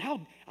as him.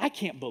 I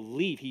can't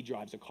believe he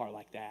drives a car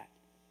like that.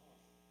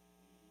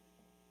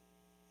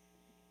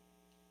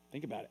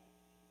 Think about it.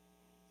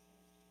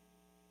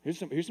 Here's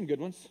some good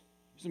ones.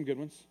 Here's some good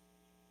ones.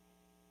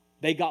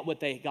 They got what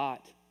they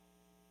got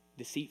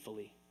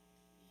deceitfully.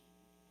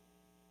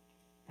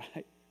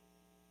 Right?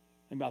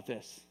 Think about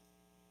this.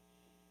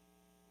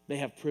 They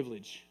have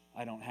privilege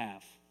I don't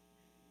have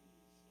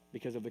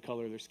because of the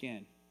color of their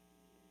skin.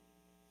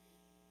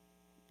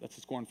 That's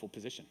a scornful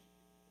position.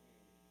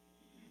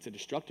 It's a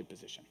destructive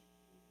position.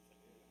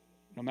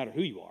 No matter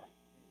who you are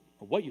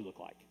or what you look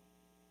like.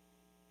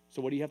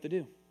 So what do you have to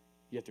do?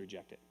 You have to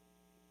reject it.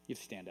 You have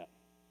to stand up.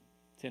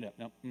 Stand up.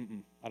 No,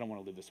 I don't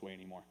want to live this way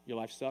anymore. Your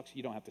life sucks.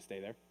 You don't have to stay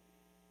there.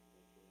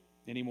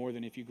 Any more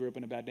than if you grew up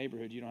in a bad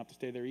neighborhood, you don't have to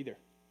stay there either.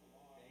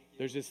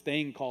 There's this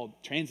thing called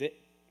transit.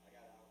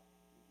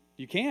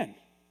 You can.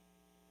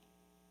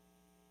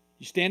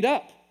 You stand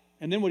up.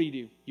 And then what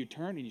do? You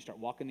turn and you start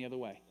walking the other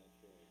way.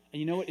 And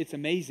you know what? It's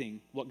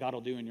amazing what God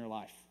will do in your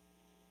life.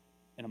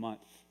 In a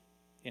month,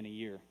 in a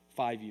year,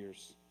 5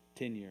 years,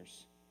 10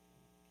 years.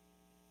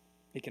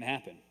 It can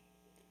happen.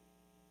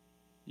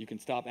 You can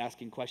stop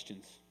asking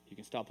questions. You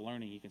can stop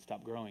learning. You can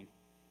stop growing.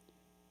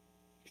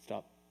 You can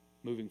stop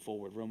moving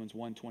forward. Romans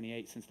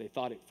 1:28, since they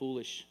thought it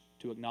foolish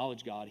to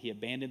acknowledge God, he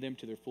abandoned them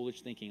to their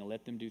foolish thinking and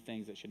let them do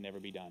things that should never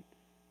be done.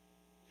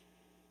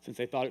 Since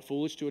they thought it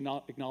foolish to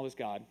acknowledge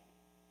God,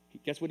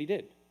 guess what he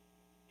did?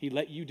 He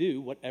let you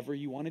do whatever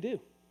you want to do.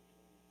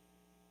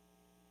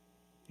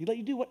 He let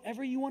you do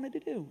whatever you wanted to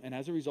do. And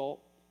as a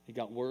result, it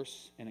got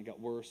worse and it got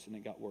worse and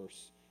it got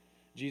worse.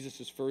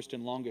 Jesus' first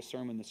and longest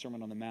sermon, the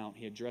Sermon on the Mount,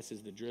 he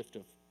addresses the drift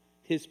of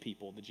his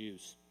people, the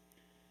Jews,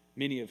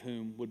 many of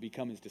whom would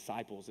become his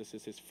disciples. This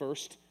is his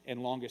first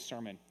and longest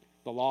sermon.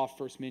 The law of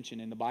first mention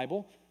in the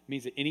Bible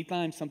means that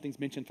anytime something's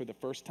mentioned for the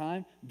first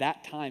time,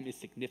 that time is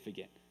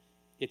significant.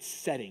 It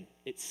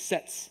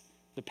sets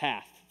the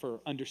path for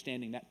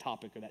understanding that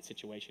topic or that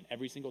situation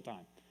every single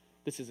time.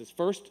 This is his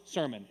first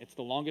sermon. It's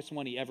the longest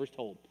one he ever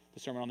told, the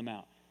Sermon on the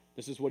Mount.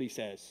 This is what he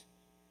says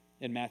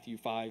in Matthew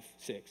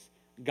 5:6.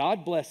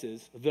 God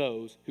blesses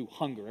those who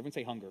hunger. Everyone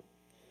say hunger.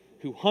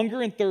 Who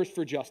hunger and thirst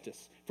for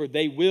justice, for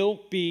they will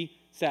be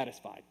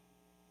satisfied.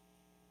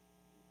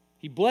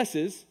 He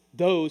blesses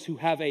those who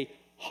have a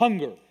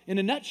hunger. In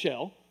a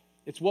nutshell,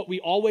 it's what we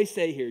always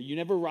say here. You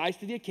never rise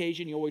to the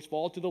occasion. You always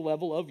fall to the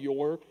level of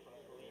your...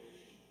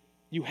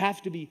 You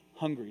have to be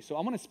hungry. So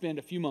I'm going to spend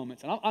a few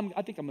moments, and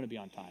I think I'm going to be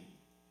on time.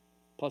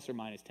 Plus or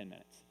minus 10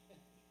 minutes.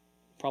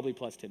 Probably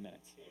plus 10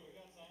 minutes.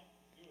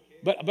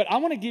 But I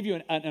want to give you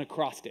an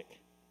acrostic.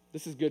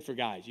 This is good for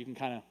guys. You can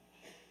kind of,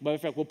 matter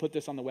of fact, we'll put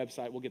this on the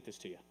website. We'll get this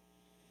to you.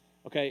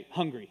 Okay,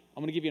 hungry.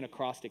 I'm going to give you an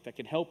acrostic that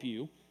can help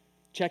you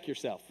check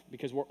yourself,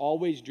 because we're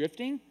always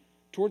drifting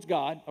towards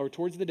God or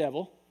towards the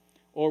devil,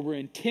 or we're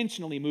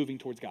intentionally moving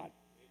towards God.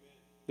 Amen.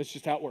 That's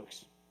just how it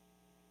works.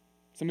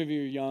 Some of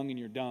you are young and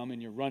you're dumb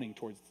and you're running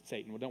towards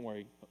Satan. Well, don't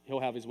worry. He'll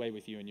have his way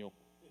with you and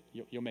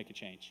you'll make a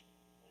change.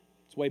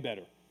 It's way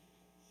better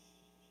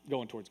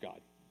going towards God.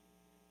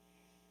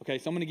 Okay,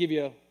 so I'm going to give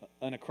you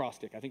an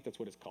acrostic. I think that's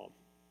what it's called.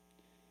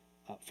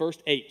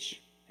 First,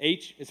 H.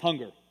 H is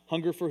hunger.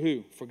 Hunger for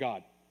who? For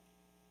God.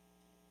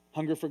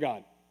 Hunger for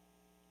God.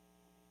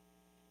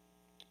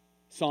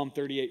 Psalm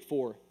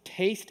 38:4.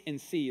 Taste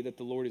and see that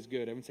the Lord is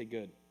good. Everyone say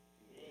good.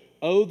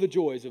 Oh, the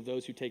joys of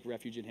those who take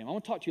refuge in him. I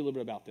want to talk to you a little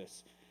bit about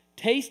this.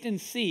 Taste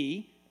and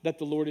see that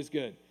the Lord is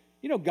good.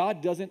 You know,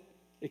 God doesn't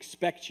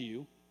expect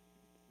you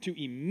to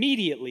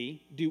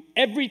immediately do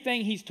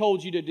everything he's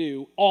told you to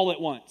do all at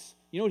once.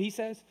 You know what he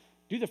says?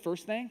 Do the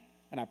first thing,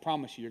 and I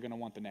promise you, you're going to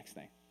want the next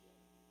thing.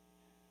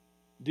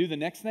 Do the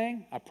next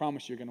thing, I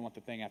promise you, you're going to want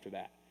the thing after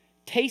that.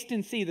 Taste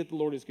and see that the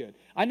Lord is good.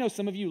 I know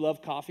some of you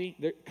love coffee.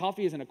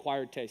 Coffee is an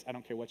acquired taste. I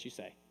don't care what you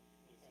say.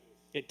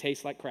 It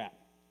tastes like crap.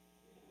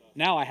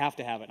 Now I have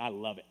to have it, and I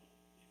love it.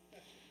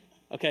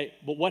 Okay,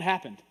 but what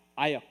happened?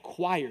 I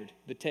acquired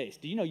the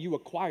taste. Do you know you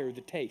acquire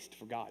the taste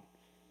for God?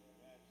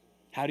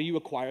 How do you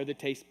acquire the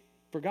taste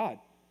for God?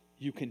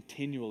 You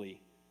continually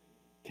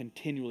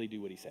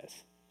do what he says.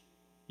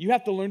 You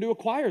have to learn to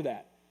acquire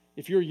that.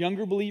 If you're a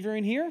younger believer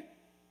in here,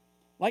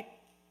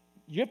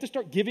 you have to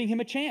start giving him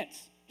a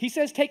chance. He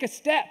says, take a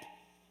step.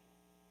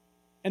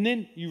 And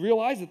then you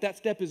realize that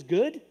step is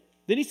good.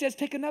 Then he says,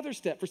 take another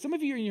step. For some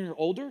of you, when you're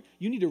older,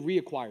 you need to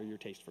reacquire your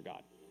taste for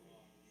God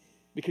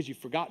because you've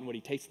forgotten what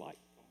he tastes like.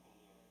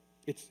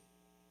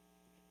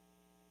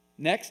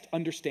 Next,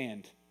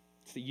 understand.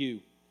 It's the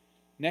you.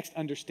 Next,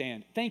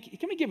 understand. Thank you.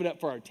 Can we give it up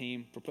for our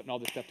team for putting all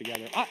this stuff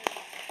together?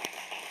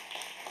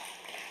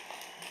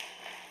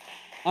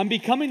 I'm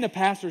becoming the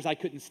pastors I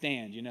couldn't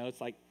stand. You know,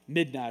 it's like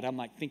midnight. I'm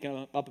like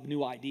thinking up a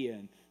new idea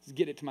and just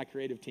get it to my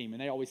creative team.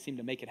 And they always seem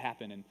to make it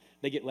happen. And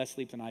they get less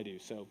sleep than I do.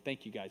 So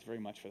thank you guys very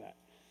much for that.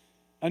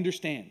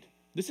 Understand.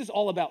 This is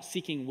all about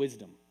seeking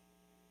wisdom.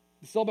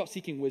 This is all about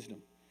seeking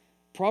wisdom.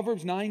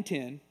 Proverbs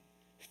 9:10,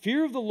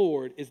 fear of the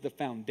Lord is the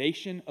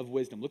foundation of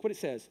wisdom. Look what it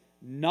says.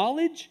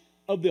 Knowledge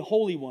of the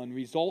Holy One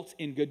results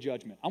in good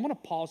judgment. I want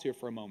to pause here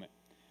for a moment.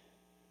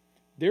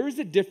 There is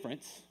a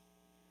difference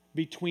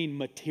between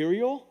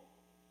material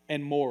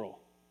and moral.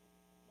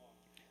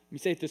 Let me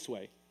say it this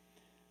way.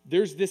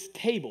 There's this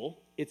table,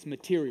 it's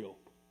material.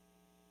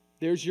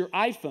 There's your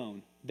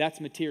iPhone, that's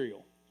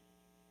material.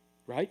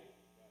 Right?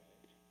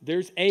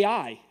 There's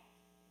AI,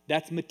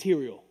 that's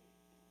material.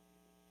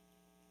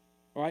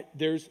 All right?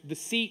 There's the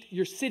seat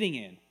you're sitting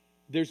in,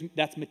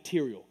 that's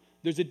material.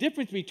 There's a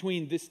difference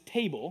between this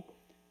table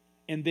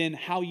and then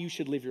how you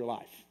should live your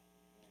life.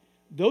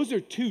 Those are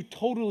two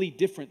totally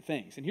different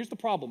things. And here's the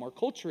problem. Our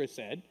culture has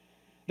said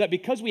that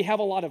because we have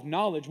a lot of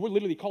knowledge, we're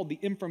literally called the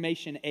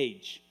information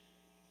age.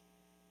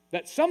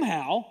 That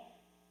somehow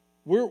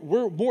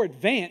we're more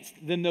advanced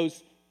than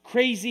those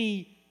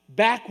crazy,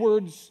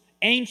 backwards,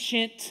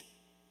 ancient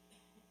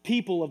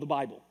people of the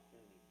Bible.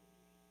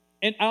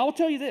 And I'll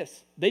tell you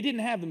this, they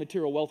didn't have the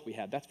material wealth we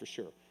had, that's for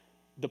sure.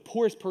 The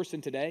poorest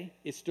person today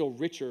is still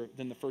richer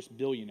than the first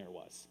billionaire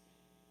was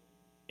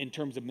in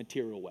terms of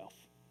material wealth.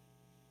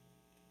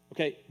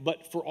 Okay,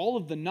 but for all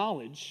of the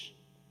knowledge,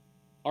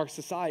 our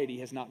society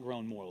has not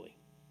grown morally.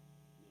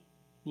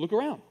 Look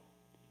around.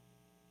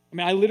 I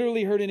mean, I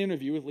literally heard an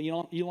interview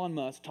with Elon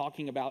Musk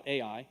talking about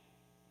AI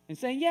and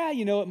saying, yeah,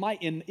 you know, it might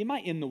end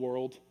the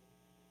world.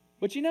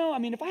 But you know, I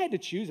mean, if I had to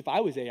choose, if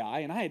I was AI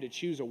and I had to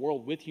choose a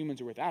world with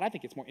humans or without, I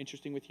think it's more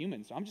interesting with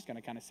humans. So I'm just going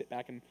to kind of sit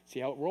back and see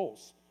how it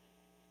rolls.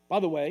 By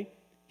the way,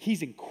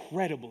 he's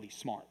incredibly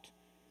smart,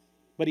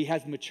 but he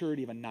has the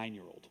maturity of a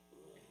 9-year-old.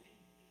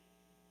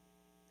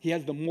 He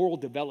has the moral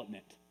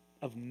development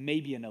of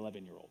maybe an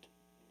 11-year-old.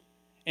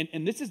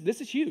 And this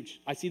is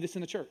huge. I see this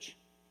in the church.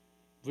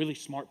 Really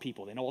smart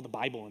people. They know all the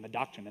Bible and the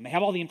doctrine, and they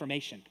have all the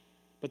information,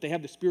 but they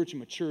have the spiritual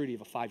maturity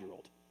of a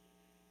 5-year-old.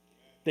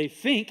 They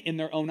think in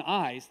their own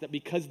eyes that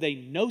because they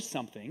know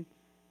something,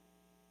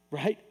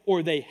 right,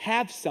 or they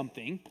have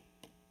something,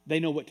 they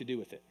know what to do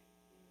with it.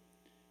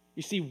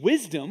 You see,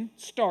 wisdom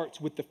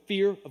starts with the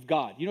fear of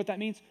God. You know what that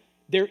means?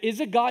 There is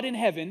a God in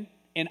heaven,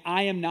 and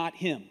I am not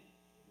him.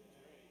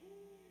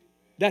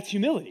 That's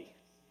humility.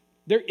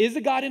 There is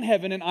a God in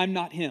heaven, and I'm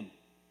not him.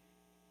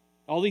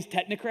 All these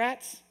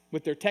technocrats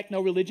with their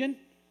techno-religion,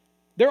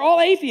 they're all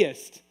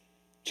atheists,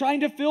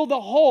 trying to fill the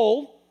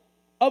hole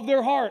of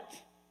their heart.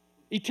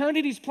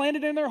 Eternity's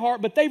planted in their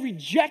heart, but they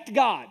reject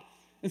God.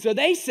 And so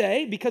they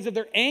say, because of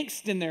their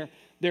angst and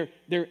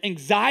their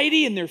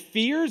anxiety and their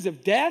fears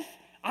of death,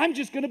 I'm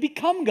just going to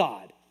become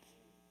God.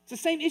 It's the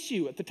same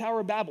issue at the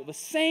Tower of Babel. The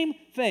same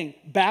thing.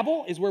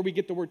 Babel is where we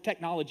get the word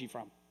technology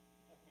from.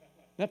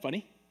 Isn't that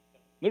funny?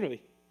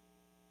 Literally.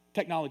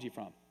 Technology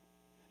from.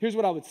 Here's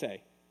what I would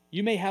say.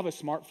 You may have a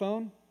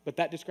smartphone, but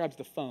that describes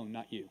the phone,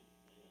 not you.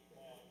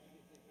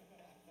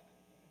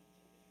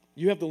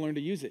 You have to learn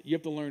to use it. You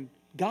have to learn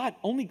God,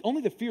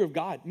 only the fear of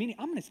God, meaning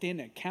I'm going to stand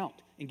an account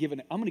and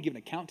I'm going to give an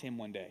account to him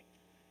one day,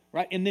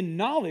 right? And then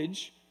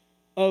knowledge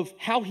of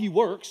how he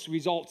works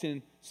results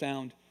in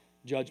sound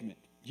judgment.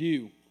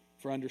 You,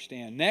 for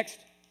understand. Next,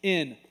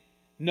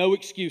 no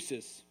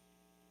excuses.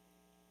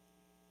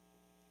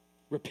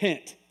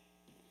 Repent.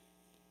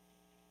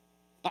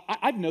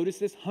 I've noticed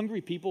this. Hungry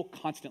people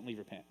constantly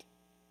repent.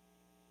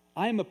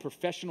 I am a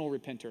professional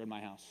repenter in my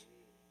house.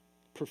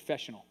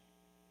 Professional.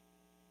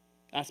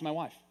 Ask my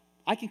wife.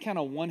 I can count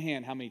on one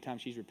hand how many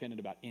times she's repented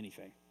about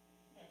anything.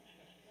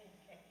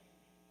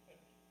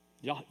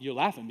 You're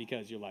laughing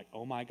because you're like,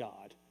 oh my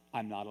God,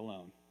 I'm not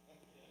alone.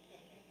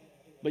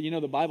 But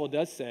the Bible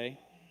does say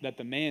that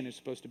the man is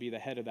supposed to be the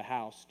head of the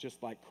house,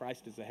 just like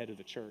Christ is the head of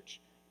the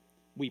church.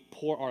 We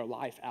pour our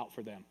life out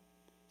for them.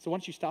 So why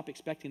don't you stop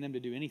expecting them to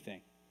do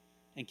anything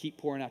and keep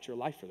pouring out your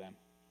life for them?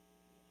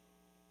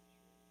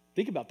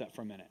 Think about that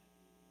for a minute.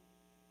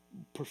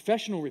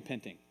 Professional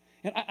repenting.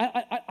 And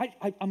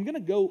I'm going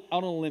to go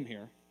out on a limb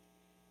here.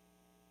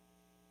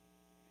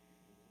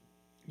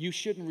 You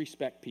shouldn't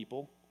respect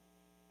people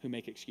who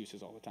make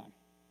excuses all the time.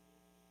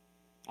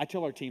 I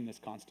tell our team this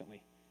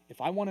constantly. If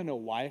I want to know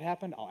why it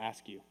happened, I'll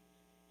ask you.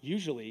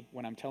 Usually,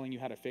 when I'm telling you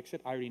how to fix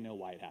it, I already know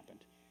why it happened.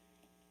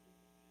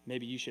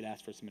 Maybe you should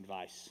ask for some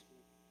advice.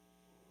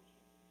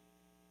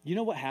 You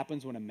know what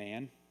happens when a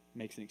man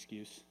makes an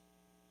excuse?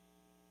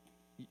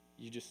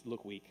 You just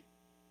look weak.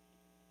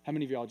 How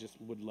many of y'all just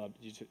would love,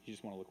 you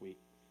just want to look weak?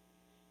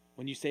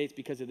 When you say it's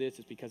because of this,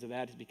 it's because of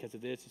that, it's because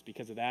of this, it's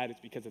because of that, it's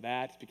because of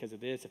that, it's because of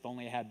this, if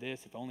only I had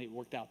this, if only it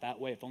worked out that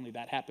way, if only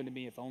that happened to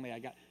me, if only I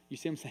got, you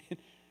see what I'm saying?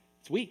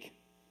 It's weak.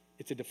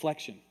 It's a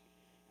deflection.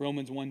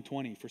 Romans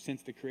 1:20, for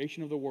since the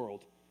creation of the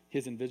world,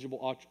 his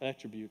invisible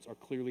attributes are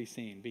clearly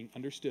seen, being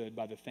understood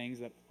by the things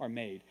that are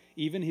made,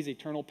 even his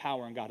eternal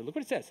power and God. Look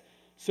what it says,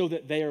 so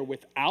that they are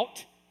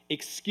without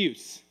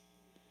excuse.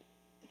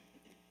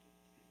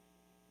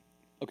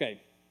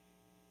 Okay.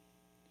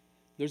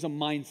 There's a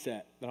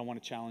mindset that I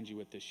want to challenge you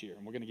with this year,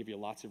 and we're going to give you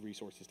lots of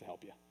resources to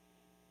help you.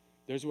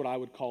 There's what I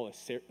would call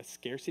a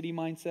scarcity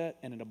mindset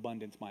and an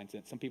abundance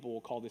mindset. Some people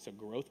will call this a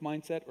growth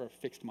mindset or a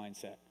fixed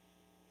mindset.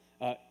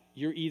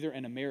 You're either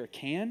an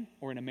American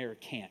or an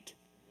Americant.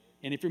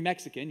 And if you're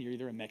Mexican, you're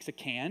either a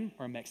Mexican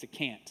or a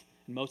Mexicant.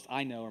 And most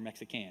I know are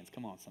Mexicans.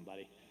 Come on,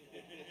 somebody.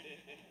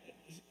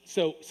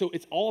 So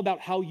it's all about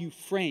how you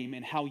frame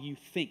and how you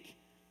think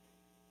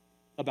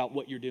about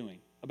what you're doing,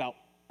 about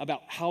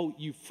how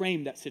you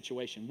frame that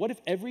situation. What if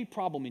every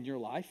problem in your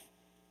life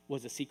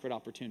was a secret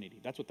opportunity?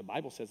 That's what the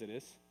Bible says it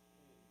is.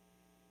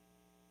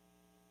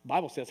 The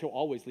Bible says he'll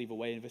always leave a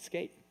way of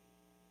escape.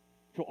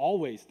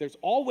 There's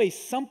always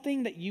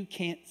something that you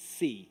can't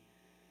see.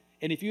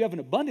 And if you have an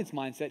abundance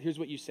mindset, here's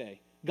what you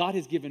say. God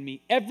has given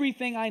me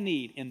everything I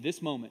need in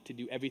this moment to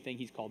do everything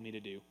he's called me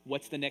to do.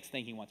 What's the next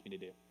thing he wants me to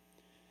do?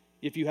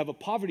 If you have a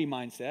poverty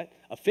mindset,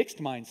 a fixed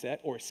mindset,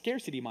 or a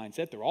scarcity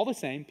mindset, they're all the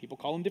same. People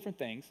call them different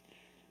things.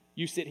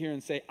 You sit here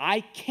and say,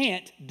 I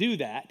can't do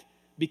that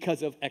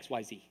because of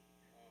XYZ.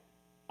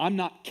 I'm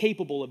not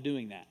capable of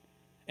doing that.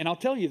 And I'll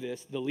tell you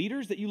this, the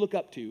leaders that you look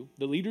up to,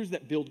 the leaders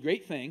that build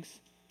great things,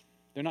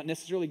 they're not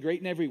necessarily great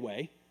in every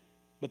way,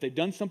 but they've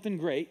done something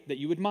great that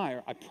you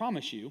admire. I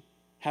promise you,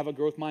 have a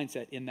growth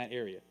mindset in that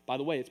area. By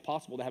the way, it's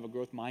possible to have a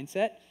growth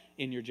mindset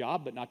in your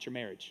job, but not your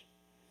marriage.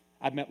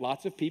 I've met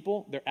lots of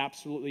people, they're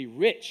absolutely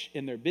rich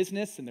in their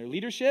business and their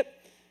leadership,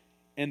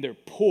 and they're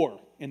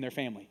poor in their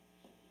family.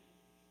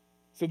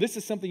 So this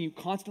is something you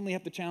constantly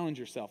have to challenge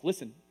yourself.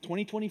 Listen,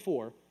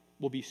 2024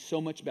 will be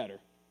so much better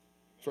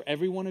for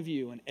every one of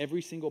you and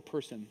every single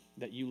person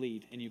that you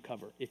lead and you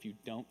cover if you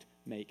don't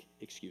make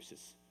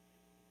excuses.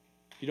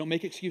 You don't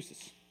make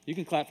excuses. You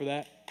can clap for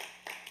that.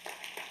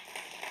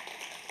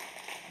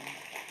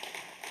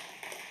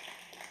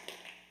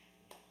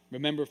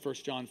 Remember 1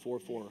 John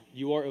 4:4.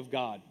 You are of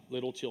God,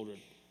 little children,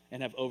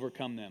 and have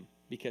overcome them,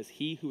 because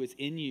he who is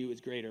in you is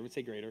greater. I would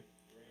say greater.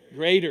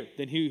 Greater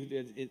than who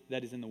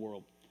that is in the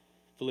world.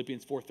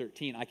 Philippians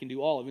 4:13. I can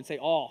do all. I would say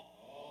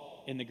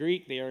all. In the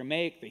Greek, the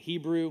Aramaic, the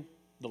Hebrew,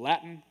 the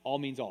Latin, all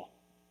means all.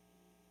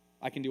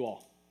 I can do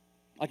all.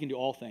 I can do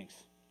all things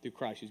through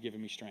Christ who's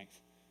given me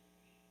strength.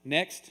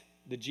 Next,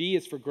 the G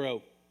is for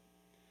grow.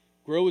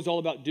 Grow is all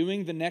about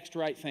doing the next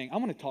right thing. I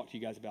want to talk to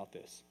you guys about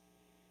this.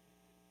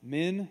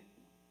 Men,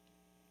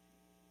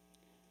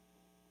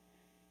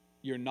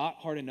 you're not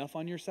hard enough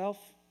on yourself.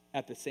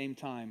 At the same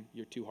time,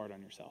 you're too hard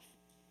on yourself.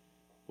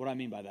 What do I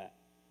mean by that?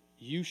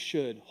 You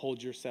should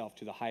hold yourself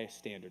to the highest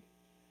standard.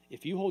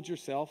 If you hold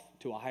yourself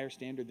to a higher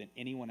standard than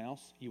anyone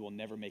else, you will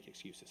never make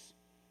excuses.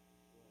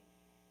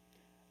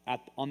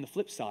 On the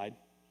flip side,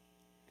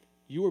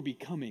 you are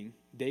becoming,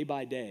 day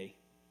by day,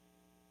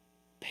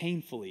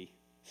 painfully,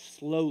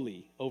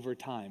 slowly, over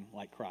time,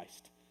 like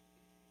Christ.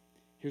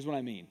 Here's what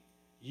I mean.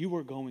 You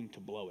are going to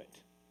blow it.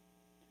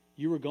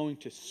 You are going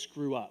to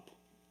screw up.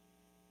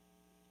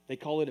 They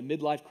call it a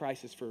midlife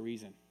crisis for a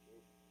reason.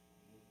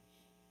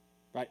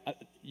 Right?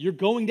 You're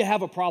going to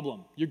have a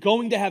problem. You're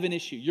going to have an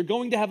issue. You're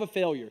going to have a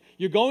failure.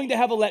 You're going to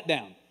have a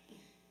letdown.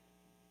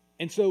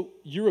 And so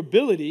your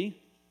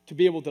ability to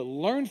be able to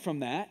learn from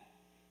that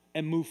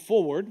and move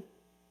forward,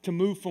 to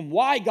move from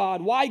why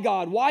God, why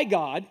God, why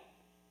God,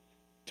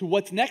 to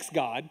what's next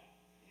God,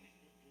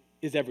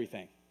 is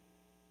everything.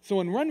 So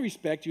in one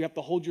respect, you have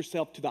to hold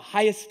yourself to the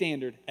highest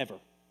standard ever.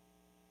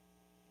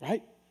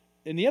 Right?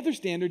 In the other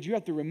standard, you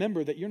have to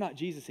remember that you're not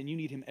Jesus and you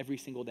need him every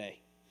single day.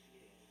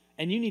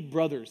 And you need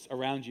brothers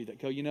around you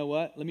that go, you know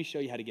what? Let me show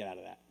you how to get out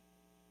of that.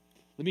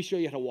 Let me show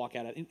you how to walk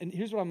out of it. And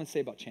here's what I'm going to say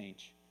about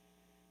change.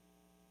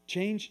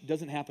 Change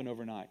doesn't happen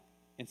overnight.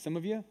 And some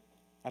of you,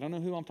 I don't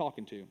know who I'm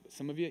talking to, but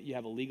some of you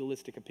have a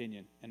legalistic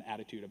opinion and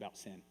attitude about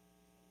sin.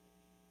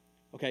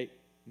 Okay,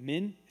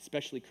 men,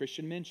 especially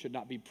Christian men, should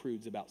not be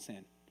prudes about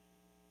sin.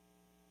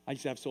 I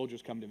used to have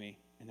soldiers come to me,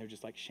 and they're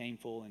just like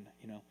shameful, and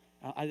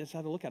I just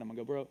had to look at them and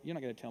go, bro, you're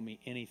not going to tell me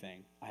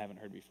anything I haven't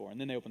heard before.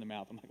 And then they open their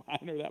mouth. I'm like, well, I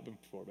haven't heard that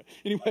before. But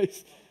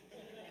anyways,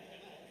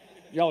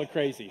 y'all are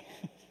crazy.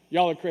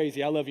 Y'all are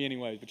crazy. I love you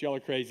anyways, but y'all are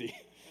crazy.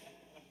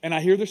 And I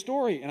hear their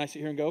story, and I sit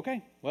here and go,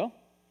 okay, well,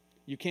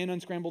 you can't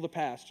unscramble the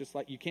past, just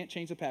like you can't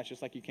change the past,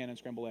 just like you can't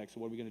unscramble eggs. So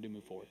what are we going to do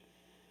move forward?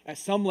 At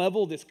some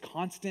level, this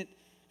constant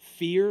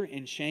fear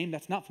and shame,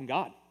 that's not from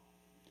God.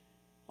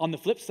 On the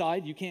flip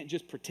side, you can't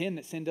just pretend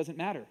that sin doesn't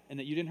matter and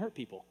that you didn't hurt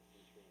people.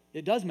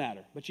 It does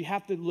matter, but you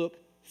have to look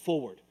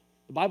forward.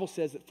 The Bible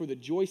says that for the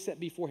joy set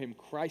before him,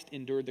 Christ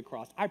endured the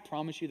cross. I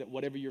promise you that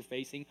whatever you're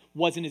facing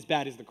wasn't as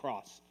bad as the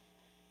cross.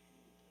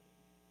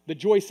 The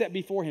joy set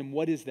before him,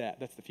 what is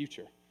that? That's the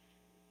future.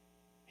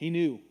 He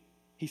knew.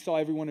 He saw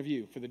every one of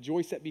you. For the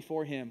joy set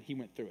before him, he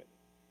went through it.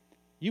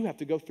 You have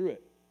to go through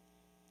it.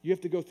 You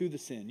have to go through the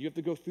sin. You have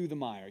to go through the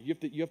mire. You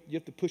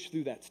have to push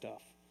through that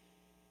stuff.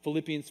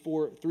 Philippians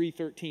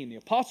 3:13. The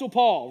Apostle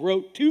Paul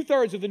wrote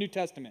 2/3 of the New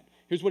Testament.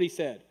 Here's what he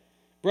said.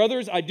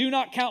 Brothers, I do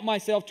not count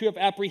myself to have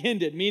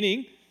apprehended,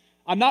 meaning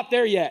I'm not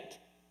there yet.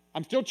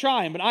 I'm still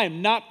trying, but I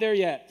am not there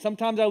yet.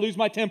 Sometimes I lose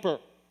my temper.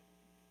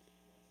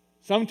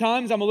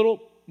 Sometimes I'm a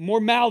little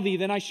more mouthy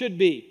than I should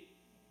be.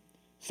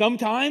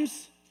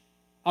 Sometimes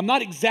I'm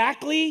not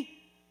exactly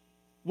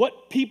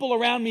what people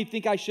around me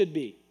think I should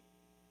be.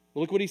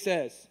 Well, look what he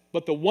says.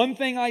 But the one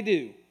thing I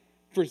do,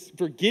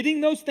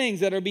 forgetting those things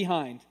that are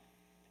behind,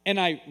 and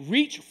I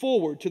reach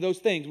forward to those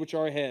things which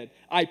are ahead.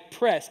 I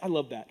press. I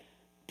love that.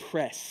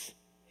 Press.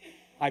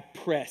 I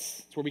press.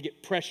 That's where we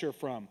get pressure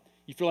from.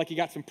 You feel like you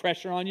got some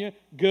pressure on you?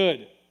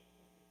 Good.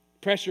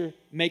 Pressure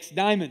makes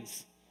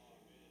diamonds.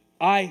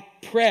 I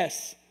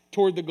press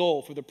toward the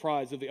goal for the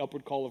prize of the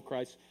upward call of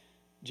Christ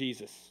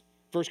Jesus.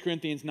 1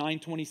 Corinthians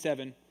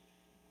 9:27.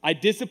 I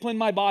discipline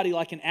my body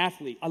like an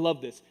athlete. I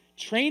love this.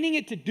 Training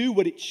it to do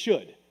what it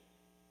should.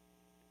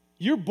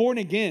 You're born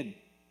again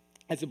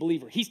as a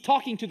believer. He's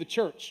talking to the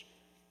church.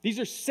 These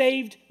are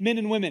saved men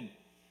and women.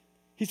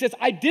 He says,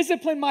 I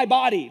discipline my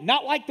body,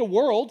 not like the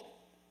world,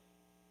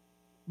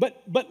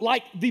 but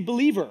like the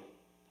believer.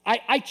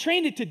 I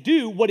train it to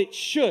do what it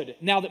should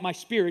now that my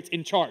spirit's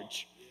in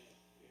charge.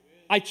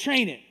 I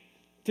train it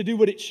to do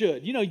what it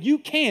should. You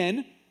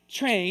can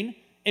train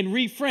and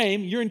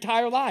reframe your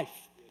entire life.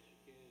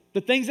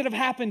 The things that have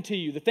happened to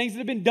you, the things that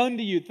have been done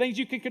to you, the things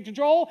you can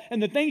control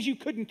and the things you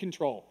couldn't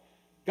control.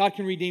 God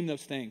can redeem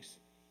those things.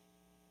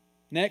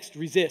 Next,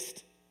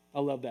 resist.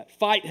 I love that.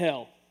 Fight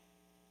hell.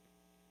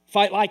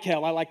 Fight like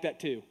hell. I like that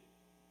too.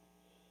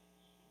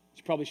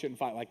 You probably shouldn't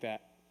fight like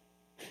that.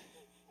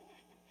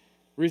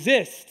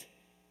 Resist.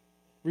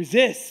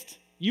 Resist.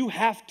 You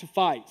have to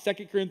fight.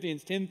 2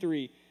 Corinthians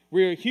 10:3.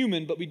 We are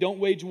human, but we don't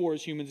wage war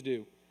as humans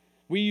do.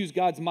 We use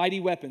God's mighty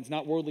weapons,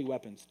 not worldly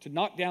weapons, to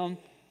knock down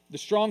the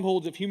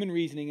strongholds of human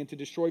reasoning and to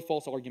destroy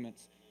false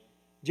arguments.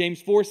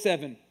 James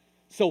 4:7.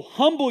 So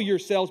humble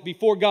yourselves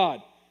before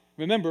God.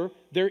 Remember,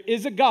 there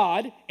is a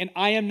God, and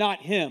I am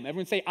not him.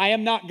 Everyone say, I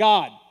am not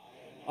God.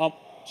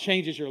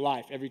 Changes your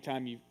life every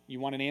time you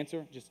want an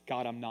answer. Just,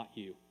 God, I'm not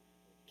you.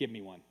 Give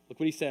me one. Look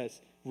what he says.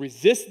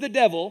 Resist the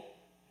devil,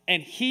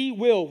 and he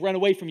will run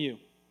away from you.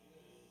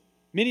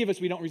 Many of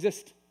us, we don't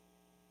resist.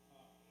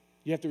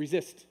 You have to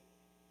resist.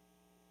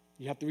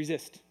 You have to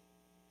resist.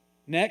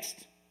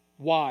 Next,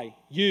 why?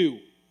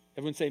 You.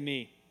 Everyone say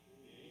me.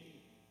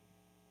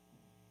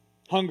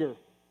 Hunger,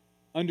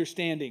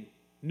 understanding,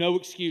 no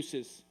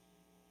excuses,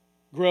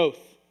 growth,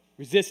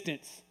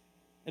 resistance,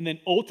 and then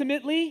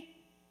ultimately,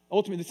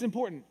 this is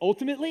important,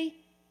 ultimately,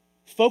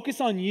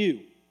 focus on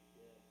you.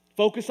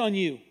 Focus on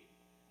you.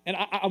 And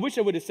I wish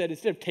I would have said,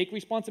 instead of take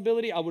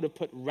responsibility, I would have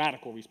put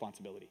radical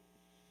responsibility.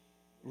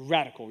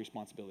 Radical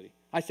responsibility.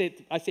 I say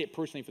it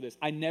personally for this.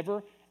 I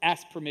never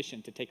ask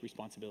permission to take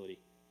responsibility,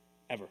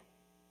 ever.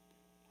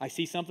 I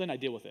see something, I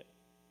deal with it.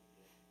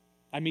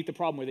 I meet the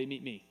problem where they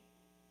meet me.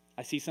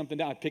 I see something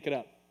down, I pick it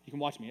up. You can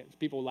watch me. It's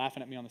people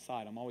laughing at me on the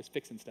side. I'm always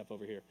fixing stuff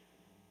over here.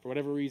 For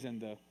whatever reason,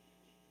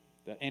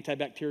 the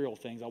antibacterial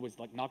things always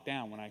like knock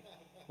down when I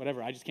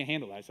just can't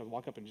handle that. I just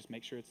walk up and just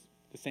make sure it's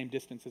the same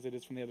distance as it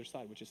is from the other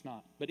side, which it's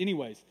not. But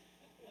anyways,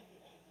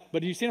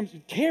 but you see them,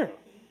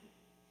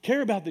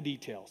 care about the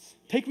details.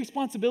 Take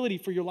responsibility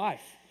for your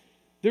life.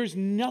 There's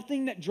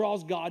nothing that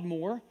draws God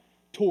more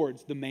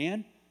towards the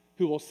man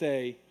who will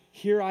say,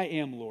 here I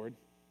am, Lord,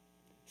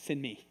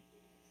 send me.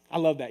 I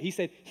love that. He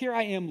said, here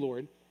I am,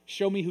 Lord,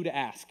 show me who to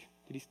ask.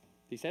 Did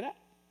he say that?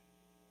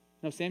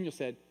 No, Samuel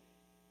said,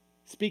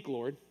 speak,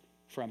 Lord,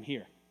 for I'm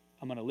here.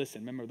 I'm going to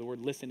listen. Remember the word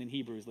listen in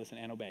Hebrew is listen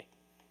and obey.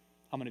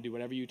 I'm going to do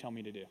whatever you tell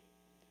me to do.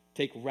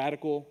 Take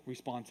radical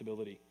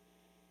responsibility.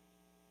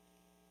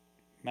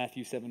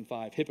 Matthew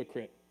 7:5,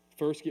 hypocrite.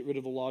 First get rid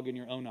of the log in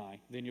your own eye,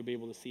 then you'll be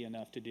able to see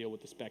enough to deal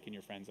with the speck in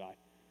your friend's eye.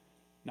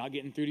 Not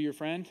getting through to your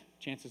friend,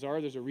 chances are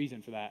there's a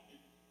reason for that.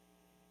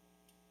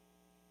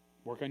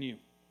 Work on you.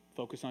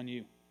 Focus on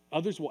you.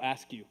 Others will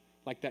ask you,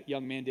 like that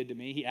young man did to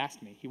me. He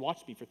asked me. He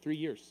watched me for 3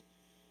 years.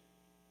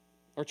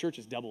 Our church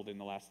has doubled in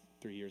the last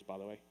 3 years, by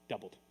the way.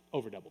 Doubled.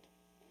 Over doubled.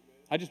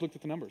 I just looked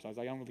at the numbers. I was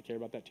like, I don't really care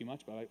about that too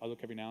much, but I look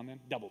every now and then.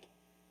 Doubled.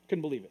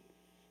 Couldn't believe it.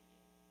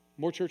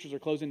 More churches are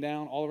closing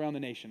down all around the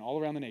nation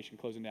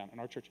closing down. And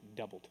our church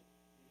doubled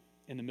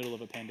in the middle of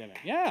a pandemic.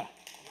 Yeah.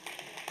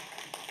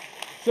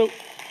 So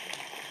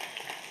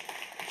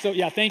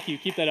yeah, thank you.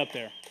 Keep that up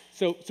there.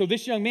 So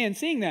this young man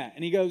seeing that,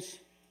 and he goes,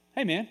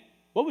 hey, man,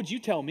 what would you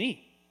tell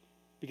me?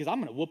 Because I'm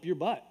going to whoop your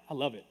butt. I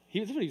love it.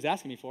 That's what he was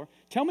asking me for.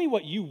 Tell me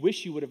what you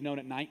wish you would have known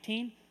at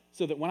 19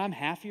 so that when I'm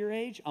half your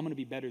age, I'm going to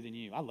be better than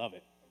you. I love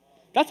it.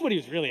 That's what he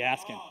was really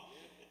asking.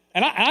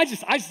 And I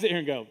just sit here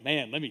and go,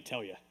 man, let me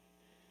tell you.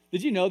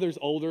 Did you know there's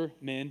older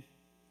men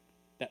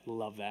that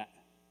love that?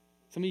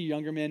 Some of you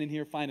younger men in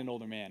here, find an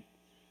older man.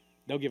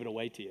 They'll give it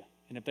away to you.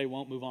 And if they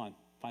won't, move on.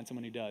 Find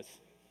someone who does.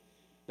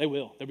 They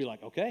will. They'll be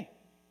like, okay,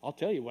 I'll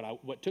tell you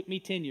what took me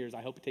 10 years,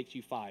 I hope it takes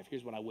you 5.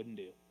 Here's what I wouldn't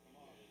do.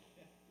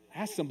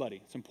 Ask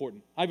somebody. It's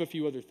important. I have a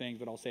few other things,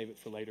 but I'll save it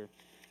for later.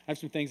 I have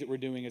some things that we're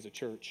doing as a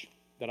church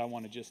that I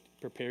want to just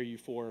prepare you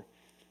for.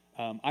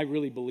 I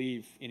really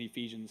believe in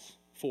Ephesians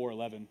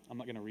 4:11. I'm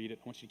not going to read it.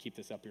 I want you to keep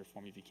this up here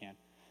for me if you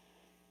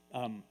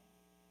can.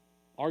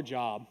 Our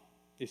job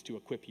is to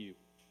equip you.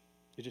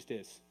 It just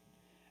is.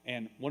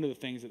 And one of the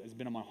things that has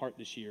been on my heart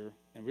this year,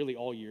 and really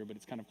all year, but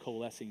it's kind of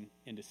coalescing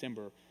in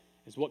December,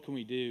 is what can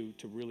we do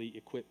to really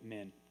equip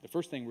men? The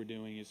first thing we're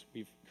doing is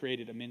we've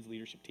created a men's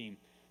leadership team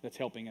that's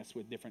helping us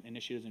with different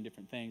initiatives and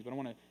different things. But I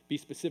want to be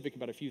specific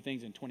about a few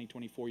things in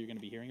 2024 you're going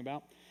to be hearing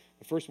about.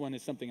 The first one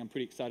is something I'm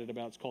pretty excited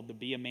about. It's called the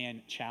Be a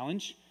Man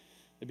Challenge.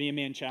 The Be a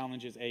Man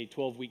Challenge is a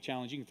 12-week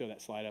challenge. You can throw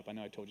that slide up. I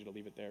know I told you to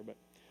leave it there, but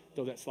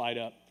throw that slide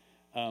up.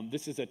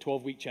 This is a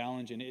 12-week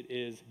challenge, and it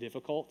is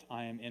difficult.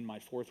 I am in my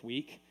 4th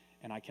week,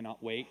 and I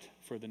cannot wait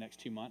for the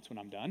next 2 months when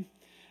I'm done.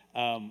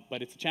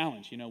 But it's a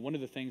challenge. You know, one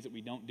of the things that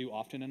we don't do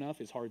often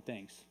enough is hard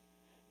things.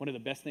 One of the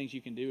best things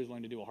you can do is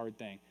learn to do a hard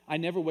thing. I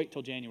never wait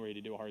till January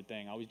to do a hard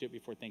thing. I always do it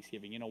before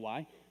Thanksgiving. You know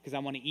why? Because I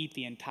want to eat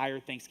the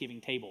entire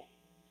Thanksgiving table.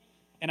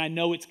 And I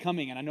know it's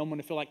coming, and I know I'm going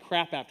to feel like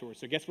crap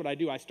afterwards. So guess what I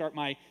do? I start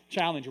my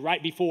challenge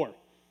right before.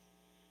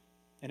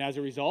 And as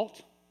a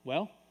result,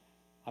 well,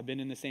 I've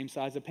been in the same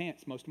size of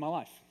pants most of my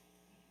life.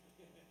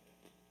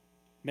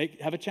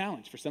 Have a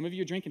challenge. For some of you,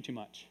 you're drinking too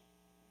much.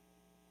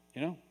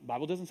 You know, the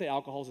Bible doesn't say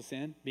alcohol is a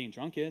sin. Being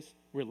drunk is.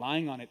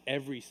 Relying on it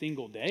every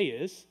single day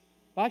is.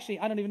 Well, actually,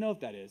 I don't even know if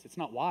that is. It's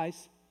not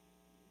wise.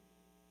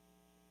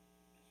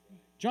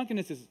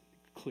 Drunkenness is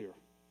clear.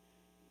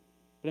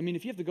 But I mean,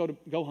 if you have to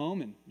go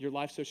home and your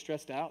life's so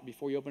stressed out,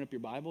 before you open up your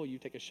Bible, you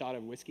take a shot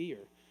of whiskey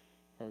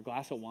or a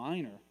glass of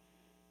wine, or,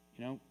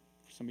 you know,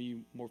 for some of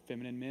you more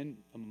feminine men,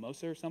 a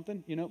mimosa or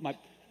something. You know,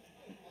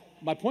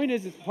 my point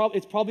is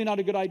it's probably not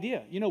a good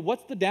idea. You know,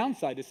 what's the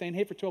downside to saying,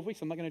 hey, for 12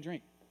 weeks, I'm not going to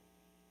drink?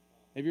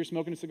 Maybe you're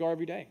smoking a cigar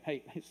every day.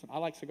 Hey, I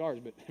like cigars,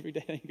 but every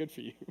day ain't good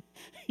for you.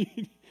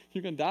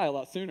 You're going to die a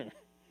lot sooner.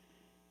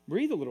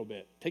 Breathe a little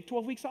bit. Take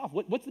 12 weeks off.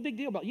 What's the big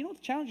deal about? You don't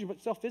have to challenge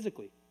yourself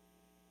physically.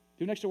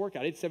 Do an extra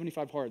workout. I did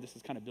 75 hard. This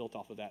is kind of built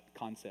off of that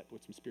concept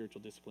with some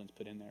spiritual disciplines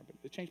put in there. But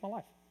it changed my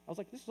life. I was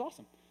like, this is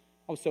awesome.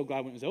 I was so glad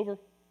when it was over.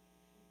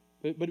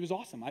 But it was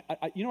awesome.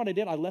 You know what I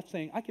did? I left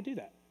saying, I could do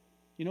that.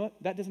 You know what?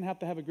 That doesn't have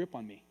to have a grip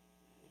on me.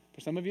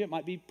 For some of you, it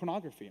might be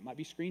pornography. It might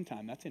be screen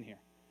time. That's in here.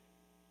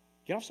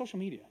 Get off social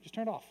media. Just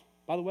turn it off.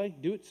 By the way,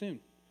 do it soon.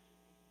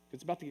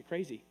 It's about to get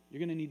crazy. You're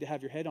going to need to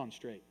have your head on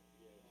straight.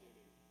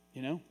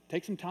 You know,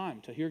 take some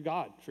time to hear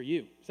God for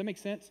you. Does that make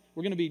sense?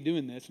 We're going to be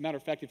doing this. As a matter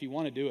of fact, if you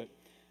want to do it,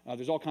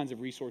 there's all kinds of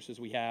resources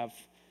we have.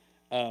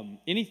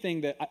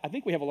 Anything that I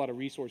think we have a lot of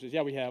resources.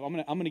 Yeah, we have. I'm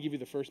going to give you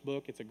the first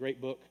book. It's a great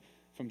book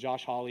from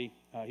Josh Hawley.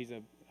 He's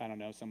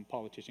some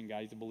politician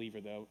guy. He's a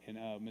believer though in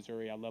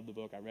Missouri. I love the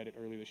book. I read it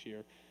early this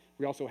year.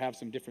 We also have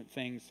some different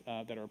things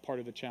that are part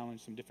of the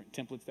challenge. Some different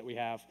templates that we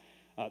have.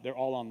 They're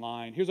all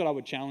online. Here's what I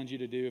would challenge you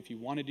to do if you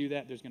want to do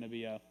that. There's going to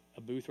be a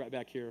booth right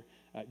back here.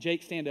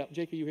 Jake, stand up.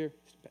 Jake, are you here?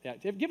 Yeah,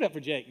 give it up for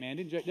Jake, man.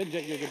 Didn't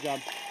Jake do a good job?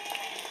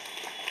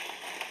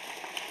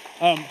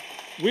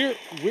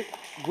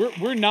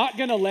 We're not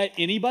going to let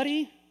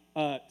anybody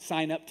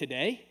sign up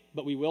today,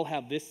 but we will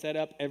have this set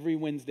up every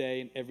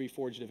Wednesday and every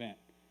Forged event.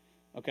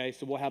 Okay,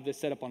 so we'll have this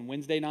set up on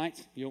Wednesday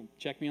nights. You'll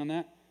check me on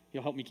that?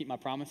 You'll help me keep my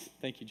promise?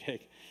 Thank you,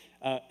 Jake.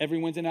 Every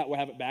Wednesday night, we'll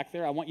have it back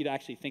there. I want you to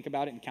actually think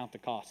about it and count the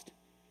cost.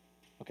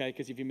 Okay,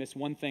 because if you miss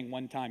one thing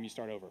one time, you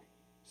start over.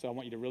 So I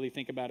want you to really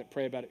think about it,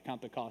 pray about it,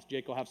 count the cost.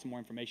 Jake will have some more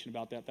information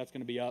about that. That's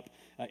going to be up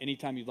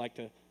anytime you'd like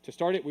to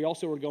start it. We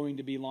also are going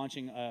to be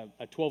launching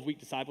a 12-week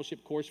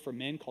discipleship course for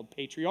men called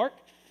Patriarch.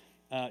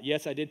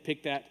 Yes, I did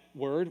pick that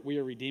word. We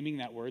are redeeming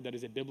that word. That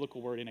is a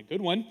biblical word and a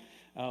good one.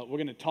 We're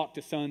going to talk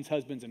to sons,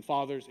 husbands, and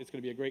fathers. It's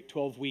going to be a great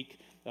 12-week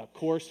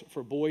course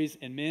for boys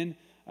and men.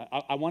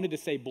 I wanted to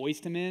say boys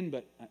to men,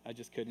 but I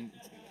just couldn't.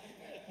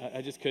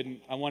 I just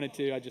couldn't. I wanted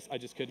to. I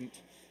just couldn't.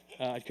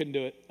 I couldn't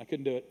do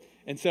it.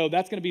 And so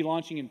that's going to be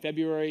launching in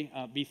February.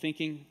 Be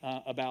thinking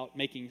about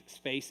making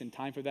space and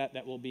time for that.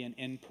 That will be an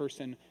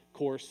in-person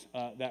course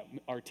that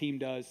our team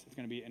does. It's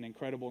going to be an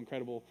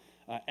incredible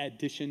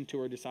addition to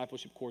our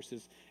discipleship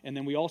courses. And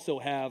then we also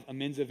have a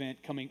men's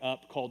event coming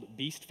up called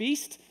Beast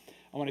Feast.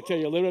 I want to tell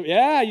you a little bit.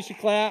 Yeah, you should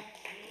clap.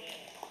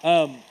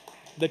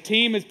 The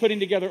team is putting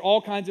together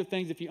all kinds of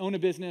things. If you own a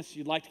business,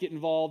 you'd like to get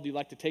involved, you'd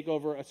like to take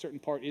over a certain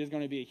part, it is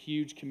going to be a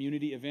huge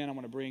community event. I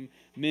want to bring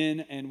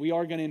men, and we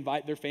are going to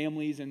invite their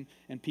families and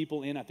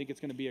people in. I think it's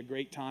going to be a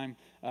great time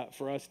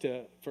for us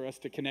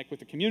to connect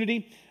with the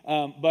community.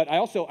 But I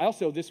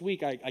also this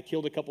week I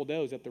killed a couple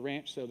does at the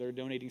ranch, so they're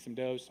donating some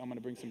does. So I'm going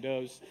to bring some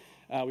does.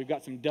 We've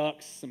got some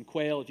ducks, some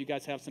quail. If you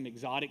guys have some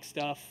exotic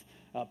stuff,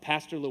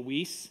 Pastor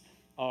Luis,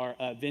 our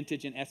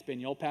vintage and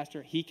Espanol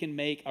pastor, he can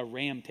make a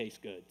ram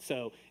taste good.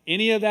 So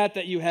any of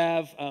that you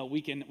have,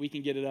 we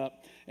can get it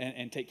up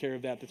and take care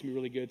of that. That's going to be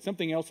really good.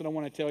 Something else that I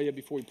want to tell you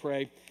before we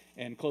pray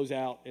and close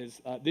out is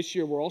this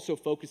year we're also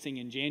focusing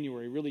in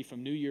January, really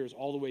from New Year's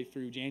all the way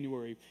through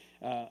January,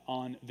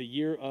 on the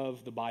year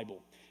of the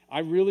Bible. I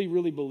really,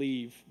 really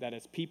believe that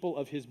as people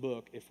of his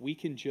book, if we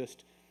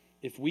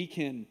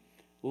can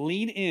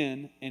lean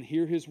in and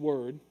hear his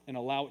word and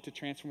allow it to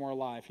transform our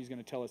life, he's going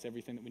to tell us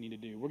everything that we need to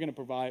do. We're going to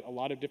provide a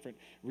lot of different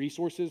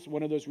resources.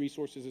 One of those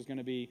resources is going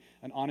to be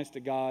an honest to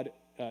God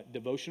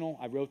devotional.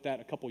 I wrote that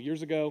a couple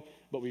years ago,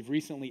 but we've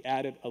recently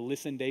added a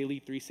Listen Daily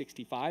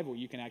 365 where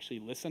you can actually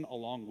listen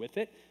along with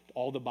it.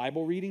 All the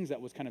Bible readings,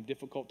 that was kind of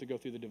difficult to go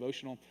through the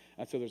devotional.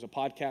 So there's a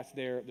podcast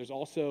there. There's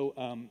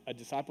also a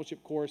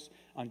discipleship course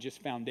on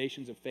just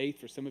foundations of faith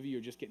for some of you who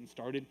are just getting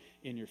started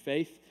in your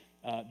faith.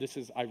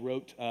 I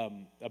wrote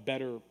a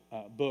better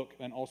book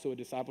and also a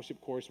discipleship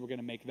course. We're going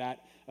to make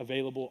that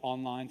available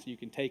online so you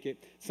can take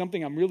it.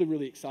 Something I'm really,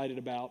 really excited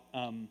about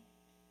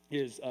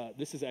is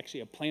this is actually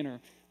a planner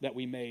that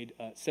we made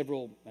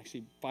 5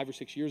 or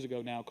 6 years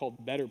ago now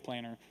called Better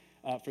Planner.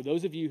 For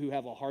those of you who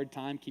have a hard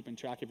time keeping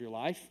track of your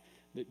life,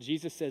 that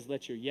Jesus says,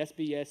 let your yes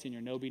be yes and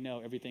your no be no.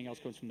 Everything else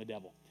comes from the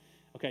devil.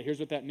 Okay, here's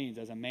what that means.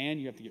 As a man,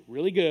 you have to get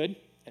really good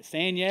at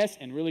saying yes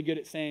and really good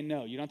at saying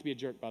no. You don't have to be a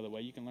jerk, by the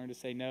way. You can learn to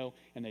say no,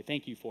 and they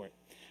thank you for it.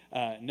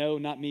 No,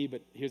 not me,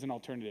 but here's an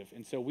alternative.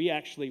 And so we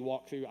actually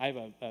walk through. I have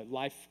a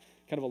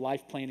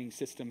life planning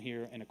system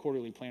here and a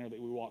quarterly planner that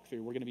we walk through.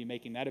 We're going to be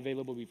making that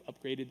available. We've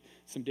upgraded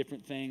some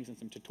different things and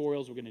some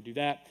tutorials. We're going to do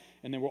that.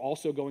 And then we're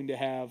also going to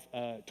have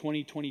a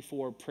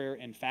 2024 prayer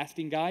and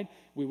fasting guide.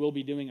 We will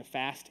be doing a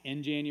fast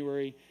in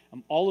January.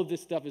 All of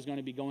this stuff is going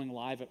to be going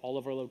live at all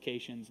of our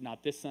locations,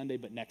 not this Sunday,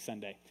 but next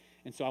Sunday.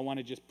 And so I want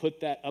to just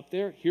put that up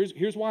there.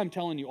 Here's why I'm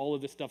telling you all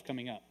of this stuff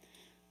coming up.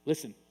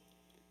 Listen,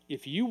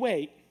 if you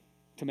wait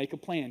to make a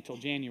plan until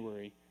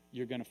January,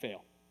 you're going to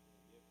fail.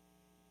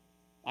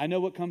 I know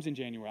what comes in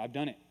January. I've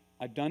done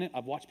it.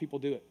 I've watched people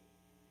do it.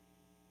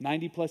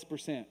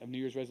 90+% of New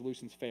Year's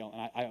resolutions fail.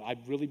 And I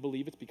really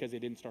believe it's because they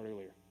didn't start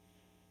earlier.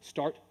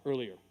 Start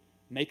earlier.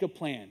 Make a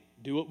plan.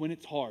 Do it when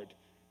it's hard.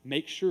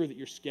 Make sure that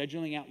you're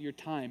scheduling out your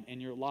time in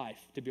your life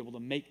to be able to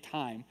make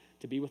time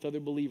to be with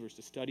other believers,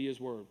 to study his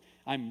word.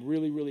 I'm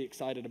really, really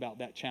excited about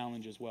that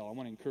challenge as well. I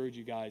want to encourage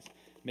you guys,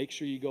 make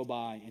sure you go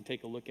by and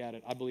take a look at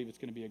it. I believe it's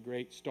going to be a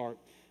great start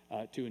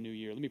to a new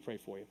year. Let me pray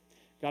for you.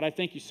 God, I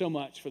thank you so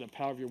much for the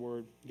power of your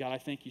word. God, I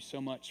thank you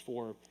so much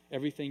for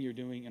everything you're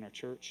doing in our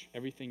church,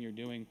 everything you're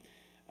doing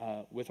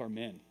with our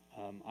men.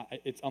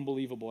 It's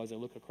unbelievable as I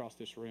look across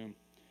this room,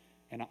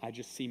 and I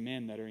just see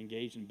men that are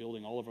engaged in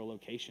building all of our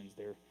locations.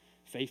 They're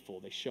faithful.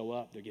 They show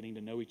up. They're getting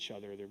to know each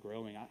other. They're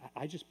growing.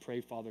 I just pray,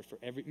 Father, for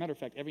matter of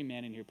fact, every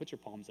man in here, put your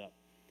palms up.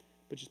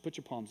 But just put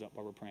your palms up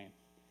while we're praying.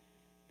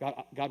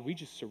 God, we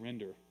just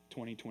surrender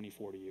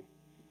 2024 to you.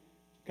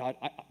 God,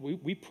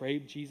 we pray,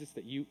 Jesus,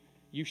 that you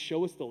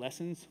show us the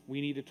lessons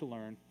we needed to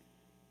learn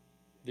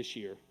this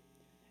year.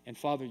 And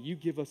Father, you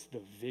give us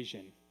the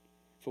vision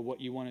for what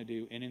you want to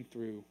do in and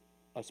through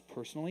us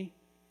personally,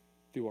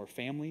 through our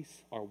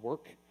families, our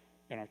work,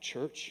 and our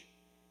church,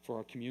 for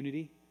our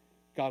community.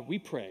 God, we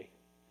pray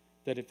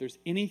that if there's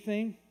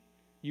anything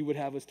you would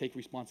have us take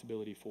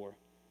responsibility for,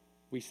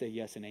 we say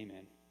yes and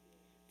amen.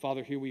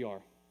 Father, here we are.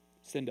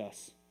 Send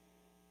us.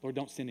 Lord,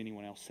 don't send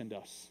anyone else. Send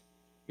us.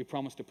 We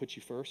promise to put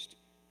you first.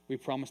 We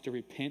promise to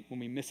repent when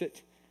we miss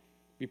it.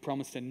 We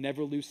promise to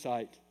never lose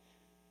sight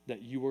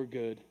that you are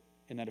good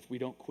and that if we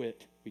don't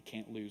quit, we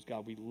can't lose.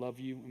 God, we love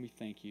you and we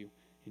thank you.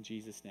 In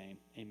Jesus' name,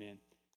 amen.